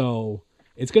 So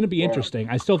it's going to be interesting.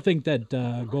 I still think that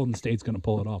Golden State's going to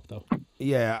pull it off, though.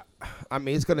 Yeah, I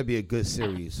mean it's going to be a good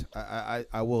series.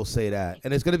 I will say that,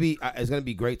 and it's going to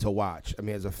be great to watch. I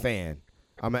mean, as a fan,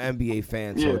 I'm an NBA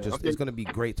fan, so it's going to be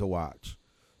great to watch.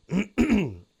 I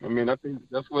mean, I think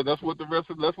that's what the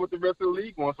rest of the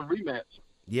league wants, a rematch.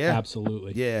 Yeah,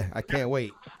 absolutely. Yeah, I can't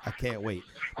wait.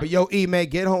 But yo, E, man,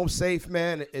 get home safe,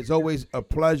 man. It's always a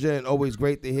pleasure and always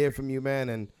great to hear from you, man.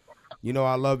 And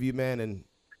I love you, man. And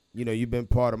you've been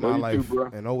part of my life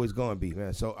and always going to be,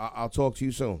 man. So I'll talk to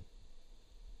you soon.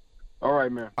 All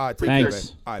right, man. All right, take Thanks. care, man.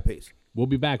 All right, peace. We'll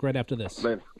be back right after this.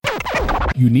 Later.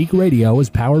 Unique Radio is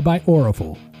powered by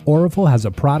Orifel. Orifel has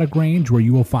a product range where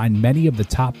you will find many of the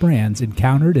top brands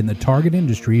encountered in the target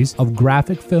industries of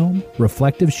graphic film,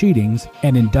 reflective sheetings,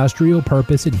 and industrial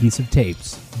purpose adhesive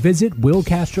tapes. Visit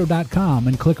willcastro.com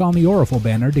and click on the Orifel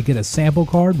banner to get a sample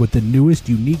card with the newest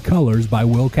unique colors by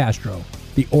Will Castro.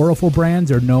 The Orifel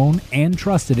brands are known and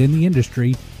trusted in the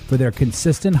industry for their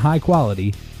consistent high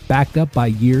quality, backed up by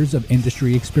years of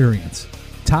industry experience,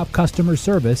 top customer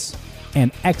service, and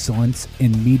excellence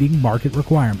in meeting market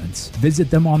requirements.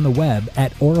 Visit them on the web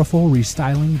at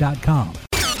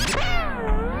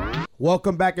orifelrestyling.com.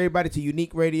 Welcome back, everybody, to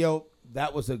Unique Radio.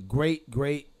 That was a great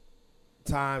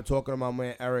time talking to my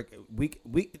man Eric. We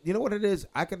you know what it is?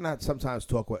 I could not sometimes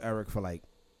talk with Eric for like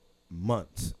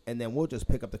months, and then we'll just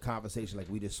pick up the conversation like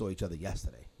we just saw each other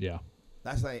yesterday. Yeah.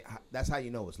 That's how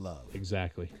you know it's love.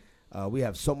 Exactly. We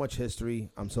have so much history.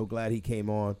 I'm so glad he came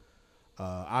on.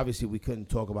 Obviously, we couldn't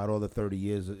talk about all the 30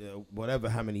 years,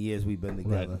 how many years we've been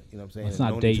together. Right. You know what I'm saying? Let's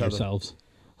not date yourselves.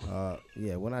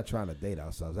 Yeah, we're not trying to date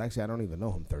ourselves. Actually, I don't even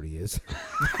know him 30 years.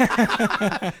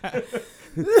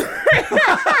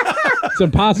 It's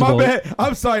impossible. My bad.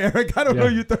 I'm sorry, Eric. I don't know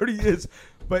you 30 years.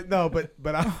 But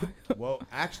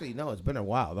actually, no, it's been a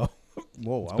while, though.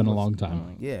 Whoa, it's been a long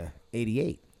time. Yeah,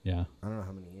 88. Yeah. I don't know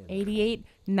how many years. 88,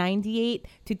 98,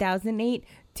 2008,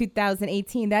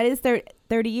 2018. That is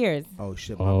 30 years. Oh,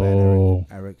 shit, my bad, Eric.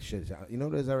 Eric, shit. You know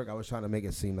what it is, Eric? I was trying to make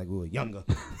it seem like we were younger.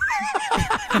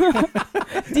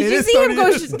 Did you see him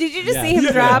go? Did you just see him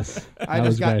drop? I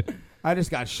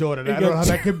just got shorter. I don't know how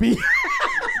that could be.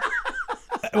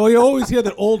 Well, you always hear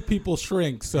that old people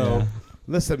shrink, so. Yeah.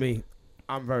 Listen to me.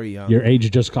 I'm very young. Your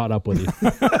age just caught up with you.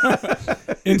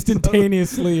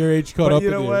 Instantaneously, your age caught up with you.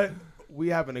 You know what? We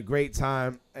having a great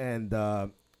time, and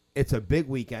it's a big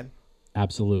weekend.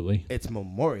 Absolutely. It's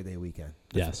Memorial Day weekend.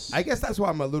 Yes. I guess that's why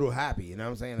I'm a little happy. You know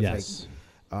what I'm saying? It's yes.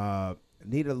 Like,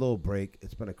 need a little break.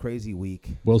 It's been a crazy week.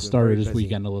 We'll start this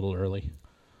weekend a little early.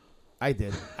 I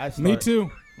did. Me too.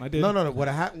 I did. No. What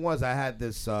happened was I had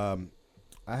this. I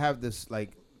have this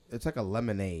like it's like a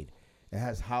lemonade. It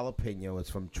has jalapeno. It's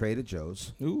from Trader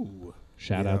Joe's. Ooh.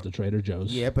 Shout out to Trader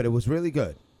Joe's. Yeah, but it was really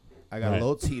good. I got Right. a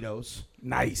little Tito's.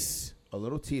 Nice. A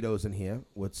little Tito's in here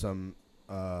with some.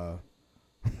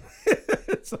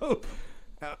 So,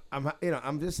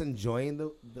 I'm just enjoying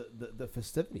the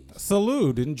festivities.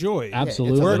 Salute. Enjoy.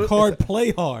 Absolutely. Yeah, Work hard,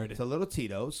 play hard. It's a little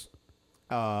Tito's,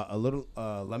 a little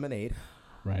lemonade,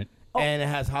 Right. and it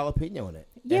has jalapeno in it.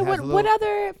 Yeah, It has what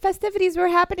other festivities were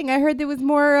happening? I heard there was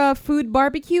more food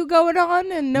barbecue going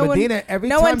on, and Medena, every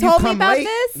no time one told you me come about late,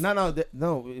 this.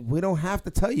 No, we don't have to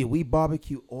tell you. We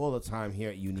barbecue all the time here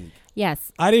at Unique.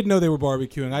 Yes, I didn't know they were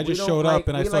barbecuing. I We just don't showed like- up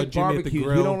and I we saw like Jimmy at the barbecues.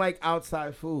 grill. We don't like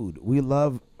outside food. We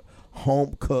love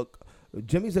home cook.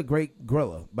 Jimmy's a great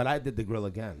griller, but I did the grill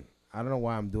again. I don't know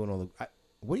why I'm doing all the.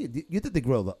 What do you did the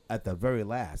grill at the very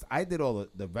last. I did all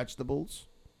the vegetables.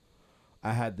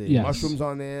 I had the Yes. mushrooms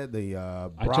on there. The I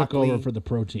broccoli. took over for the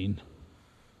protein.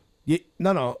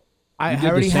 No. I You did the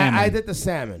already had. I salmon. did the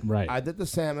salmon. Right. I did the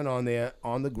salmon on there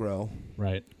on the grill,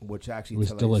 Right. which actually It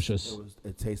was delicious.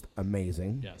 It tastes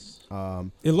amazing. Yes.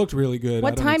 It looked really good.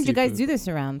 what time did you guys do this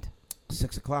around?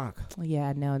 6 o'clock.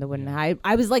 Yeah, no, that wouldn't.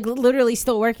 I was like literally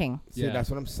still working. See, Yeah. that's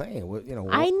what I'm saying.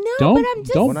 I know, Don't- but I'm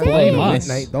just don't We're not saying. blame doing us.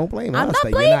 midnight. Don't blame I'm us not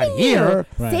that blaming you're not here.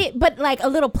 you. Right. Say, but like a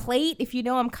little plate, if you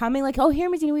know I'm coming, like, oh, here,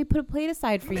 Medina, we put a plate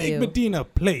aside for Make you. Medina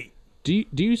plate. Do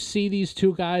you see these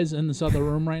two guys in this other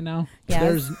room right now?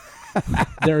 Yes.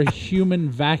 They're human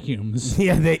vacuums.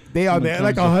 Yeah, they are. When it They're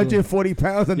like comes to food. 140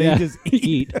 pounds and Yeah. they just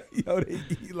eat. Eat. They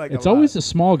eat like It's a always lot. the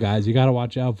small guys you got to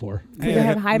watch out for. They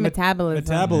have high metabolism.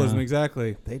 Metabolism, Yeah.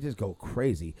 exactly. They just go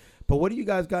crazy. But what do you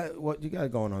guys got? What you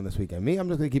got going on this weekend? Me, I'm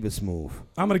just gonna keep it smooth.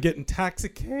 I'm going to get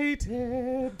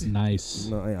intoxicated. Nice.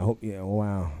 No, I hope. Yeah,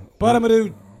 wow. But I'm going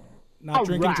to not All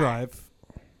drink and right. drive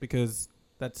because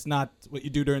that's not what you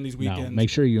do during these weekends. No, make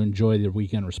sure you enjoy the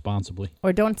weekend responsibly.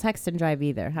 Or don't text and drive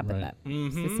either. How about Right. that?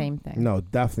 It's Mm-hmm. the same thing. No,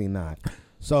 definitely not.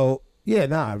 So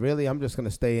yeah, really, I'm just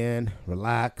gonna stay in,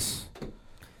 relax.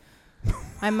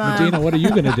 I'm Medina, what are you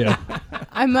gonna do?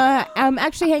 I'm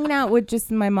actually hanging out with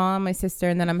just my mom, my sister,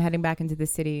 and then I'm heading back into the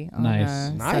city on Nice.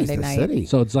 Nice, Sunday the night. city.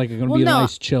 So it's like going to Well, be a no,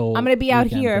 nice chill. I'm gonna be out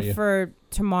weekend here you. for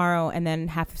tomorrow and then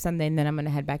half of Sunday, and then I'm gonna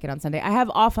head back in on Sunday. I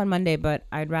have off on Monday, but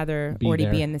I'd rather Be already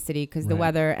there. be in the city because the Right.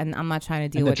 weather, and I'm not trying to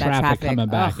deal and the with that traffic coming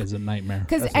back is a nightmare.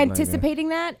 Because That's a nightmare. anticipating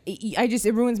that,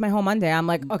 it ruins my whole Monday. I'm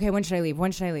like, okay, when should I leave?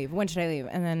 When should I leave? When should I leave?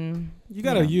 And then You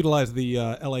got to utilize the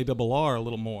LARR a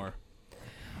little more.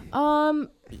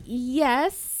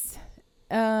 yes,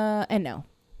 and no.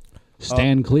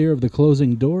 Stand clear of the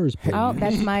closing doors. please. Oh,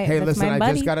 that's my Hey, that's listen, my I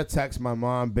buddy. just got a text my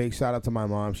mom. Big shout out to my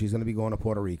mom. She's gonna be going to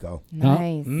Puerto Rico.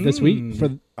 Nice. This week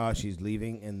for She's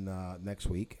leaving in next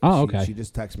week. Oh, She- okay. She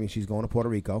just texted me. She's going to Puerto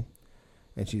Rico,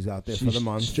 and she's out there for she's the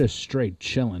month. just straight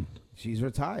chilling. She's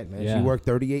retired, man. Yeah. She worked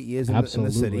 38 years in the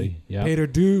Absolutely. city. Yeah. Paid her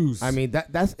dues. I mean,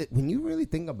 that's it. When you really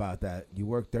think about that. You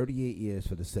worked 38 years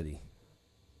for the city.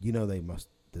 You know they must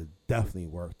have definitely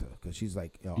worked her because she's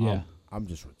like, yo, Yeah. I'm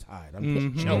just retired. I'm Mhm.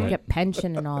 just You chilling. get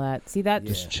pension and all that. See that? Yeah.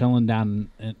 Just chilling down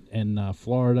in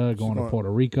Florida, going to Puerto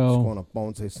Rico. She's going to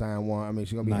Ponce San Juan. I mean,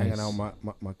 she's gonna be hanging Nice. out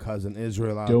with my cousin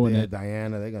Israel out Doing there, it.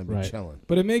 Diana. They're gonna be Right. chilling.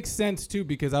 But it makes sense too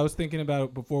because I was thinking about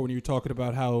it before when you were talking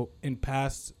about how in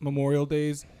past Memorial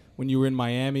Days when you were in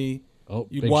Miami, Oh,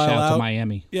 you'd big wild shout out. to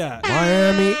Miami. Yeah,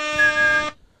 Miami.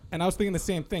 and I was thinking the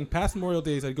same thing. Past Memorial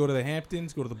Days, I'd go to the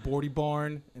Hamptons, go to the Bordy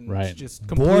Barn, and Right. it's just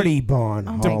complete Bordy Barn.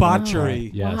 Oh my debauchery.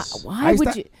 God. Yes. Why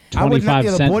would you? I would not- 25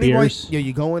 cent the Bordy Barn, beers. yeah,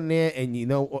 you go in there and you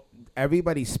know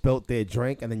everybody spilt their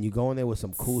drink, and then you go in there with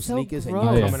some cool So sneakers, and gross.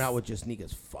 you're Oh, yeah. coming out with your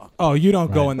sneakers fucked. Oh, you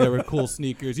don't go Right. in there with cool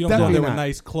sneakers. You don't go in Definitely there with not.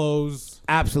 nice clothes.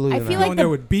 Absolutely. I not. feel Go like in there the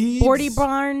with beads. Bordy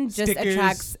Barn just stickers.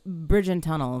 attracts Bridge and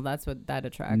Tunnel. That's what that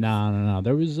attracts. No.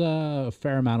 There was a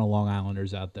fair amount of Long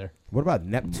Islanders out there. What about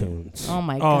Neptunes? Oh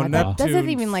my Oh, God, that doesn't Neptunes.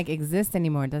 even like exist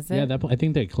anymore, does it? Yeah, I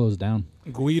think they closed down.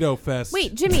 Guido Fest.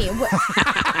 Wait, Jimmy, what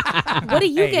are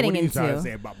you Hey, getting what are you trying to into?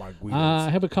 say about my Guidos? I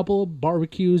have a couple of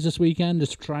barbecues this weekend,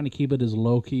 just trying to keep it as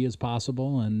low key as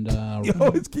possible. And You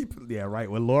always keep right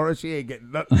with Laura. She ain't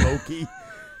getting nothing low key.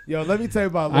 Yo, let me tell you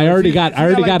about. I Laura. already She got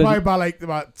like it. probably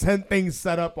about 10 things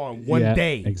set up on one yeah,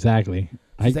 day. Exactly.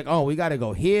 She's like, oh, we got to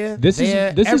go here. This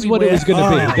there, is what it was going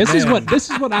to Oh, be. This is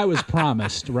man. what I was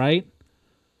promised, right?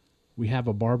 We have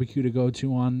a barbecue to go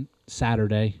to on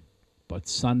Saturday, but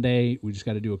Sunday we just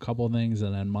got to do a couple of things,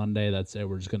 and then Monday that's it.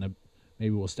 We're just gonna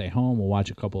maybe we'll stay home. We'll watch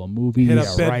a couple of movies. Hit up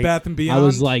Yeah, Bed right. Bath and Beyond. I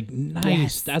was like, nice.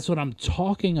 Yes. That's what I'm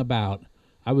talking about.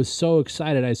 I was so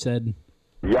excited. I said,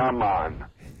 Yeah, man.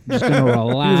 Just gonna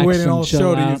relax. He was waiting and all chill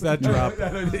show to out. use that drop.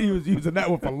 He was using that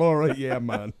one for Laura. Yeah,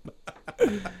 man.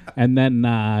 And then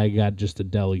I got just a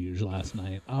deluge last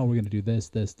night. Oh, we're gonna do this.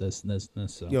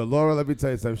 So Yo, Laura, let me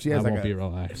tell you something. She has I like won't be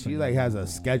relaxed. She like has a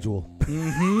schedule.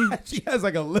 Mm-hmm. She has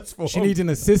like a list for. She needs an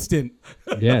assistant.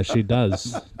 Yeah, she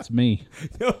does. It's me.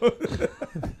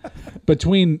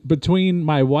 Between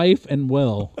my wife and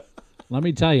Will, let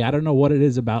me tell you, I don't know what it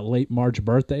is about late March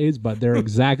birthdays, but they're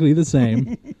exactly the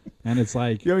same. And it's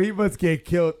like, yo, he must get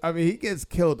killed. I mean, he gets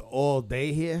killed all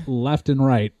day here, left and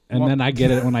right, and then I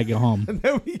get it when I get home. and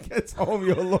then when he gets home,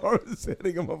 yo, Laura's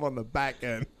hitting him up on the back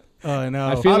end. Oh, I know.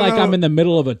 I feel like I'm in the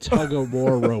middle of a tug of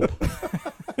war rope.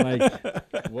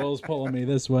 Like Will's pulling me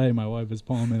this way, my wife is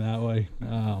pulling me that way.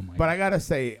 Oh my! But I gotta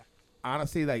say,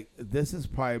 honestly, like this has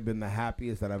probably been the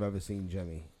happiest that I've ever seen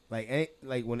Jimmy.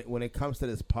 Like when it comes to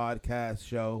this podcast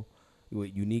show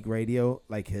with Unique Radio,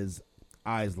 like his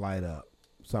eyes light up.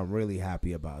 So I'm really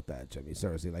happy about that, Jimmy.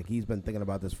 Seriously, like he's been thinking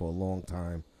about this for a long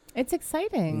time. It's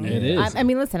exciting. It is. I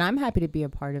mean, listen, I'm happy to be a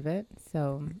part of it.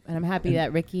 So, and I'm happy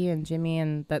that Ricky and Jimmy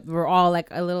and that we're all like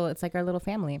it's like our little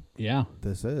family. Yeah,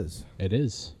 This is. it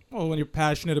is. Well, when you're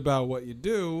passionate about what you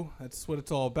do, that's what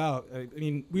it's all about. I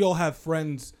mean, we all have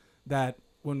friends that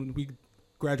when we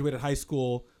graduated high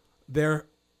school, their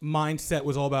mindset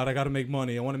was all about, I got to make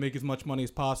money. I want to make as much money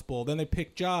as possible. Then they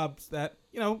pick jobs that,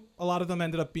 a lot of them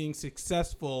ended up being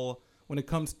successful when it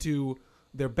comes to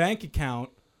their bank account,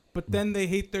 but then they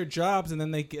hate their jobs and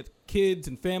then they get kids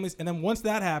and families. And then once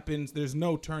that happens, there's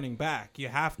no turning back. You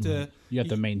have to... You have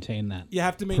to maintain that. You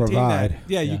have to maintain Provide. that.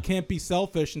 Yeah, Yeah. you can't be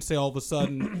selfish and say all of a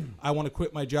sudden, I want to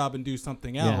quit my job and do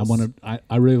something else. Yeah,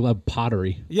 I really love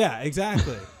pottery. Yeah,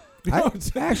 exactly. I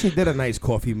actually did a nice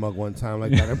coffee mug one time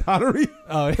like that in pottery.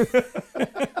 Oh,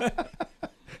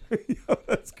 Yo,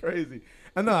 that's crazy.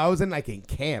 I know I was in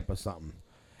camp or something,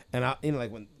 and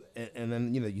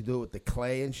then you do it with the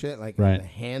clay and shit. Like Right. the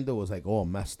handle was like all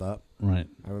messed up. Right.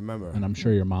 I remember. And I'm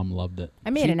sure your mom loved it. I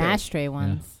made She an did. ashtray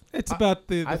once. it's about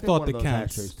the I think thought one that of those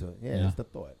counts. ashtrays too. Yeah, Yeah. it's the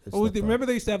thought. It's Oh, the thought. remember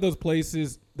they used to have those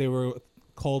places? They were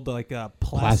called like Plaster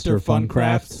plaster Fun fun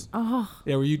Crafts. crafts. Oh,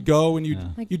 Yeah, where you'd go and you'd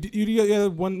Yeah. you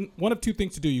had one of two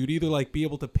things to do. You'd either like be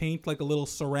able to paint like a little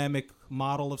ceramic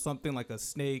model of something like a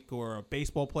snake or a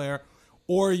baseball player,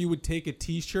 or you would take a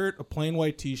T-shirt, a plain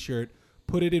white T-shirt,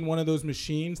 put it in one of those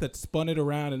machines that spun it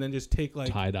around, and then just take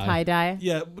like Tie-dye. tie dye.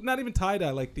 yeah, but not even tie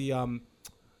dye, like the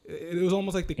it was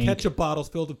almost like the Ink. ketchup bottles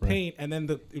filled with Right. paint, and then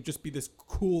it would just be this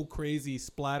cool, crazy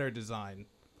splatter design.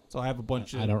 So I have a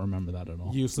bunch I of don't remember that at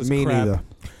all. useless Me crap.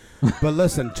 neither. But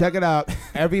listen, check it out.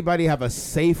 Everybody have a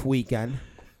safe weekend.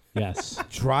 Yes.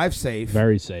 Drive safe.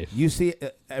 Very safe. You see,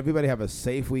 everybody have a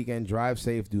safe weekend. Drive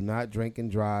safe. Do not drink and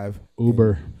drive.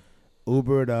 Uber.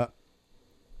 Uber it up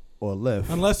or Lyft.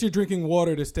 Unless you're drinking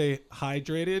water to stay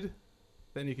hydrated,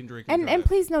 then you can drink and And drive.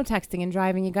 please no texting and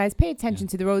driving, you guys. Pay attention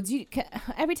to the roads.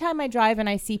 Every time I drive and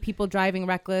I see people driving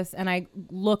reckless, and I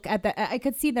look at I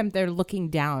could see them. They're looking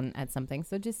down at something.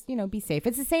 So just be safe.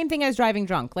 It's the same thing as driving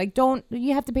drunk. Like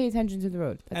you have to pay attention to the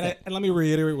road. That's it. And let me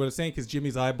reiterate what I was saying, because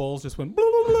Jimmy's eyeballs just went blah,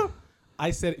 blah, blah.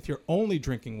 I said if you're only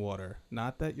drinking water,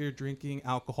 not that you're drinking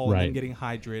alcohol and Right. then getting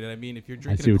hydrated. I mean, if you're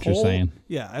drinking see a what you're cold- saying.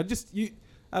 Yeah,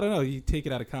 I don't know. You take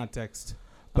it out of context.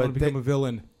 But I'm going to become a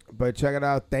villain. But check it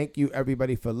out. Thank you,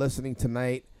 everybody, for listening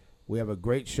tonight. We have a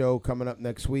great show coming up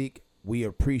next week. We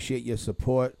appreciate your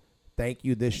support. Thank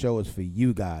you. This show is for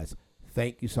you guys.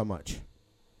 Thank you so much.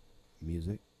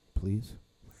 Music, please.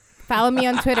 Follow me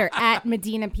on Twitter at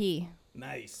Madena P.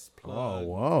 Nice. Oh,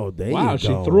 whoa. There Wow, you she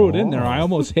go. threw it in there. I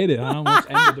almost hit it. I almost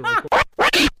ended the record.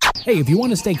 Hey, if you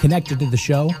want to stay connected to the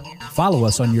show, follow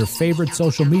us on your favorite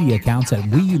social media accounts at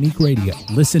We Unique Radio.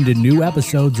 Listen to new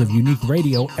episodes of Unique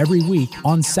Radio every week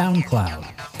on SoundCloud.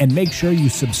 And make sure you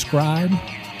subscribe,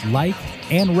 like,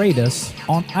 and rate us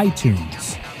on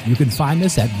iTunes. You can find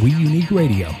us at We Unique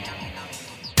Radio.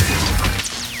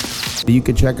 You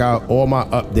can check out all my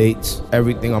updates,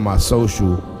 everything on my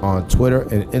social, on Twitter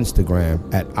and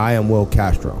Instagram at I am Will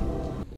Castro.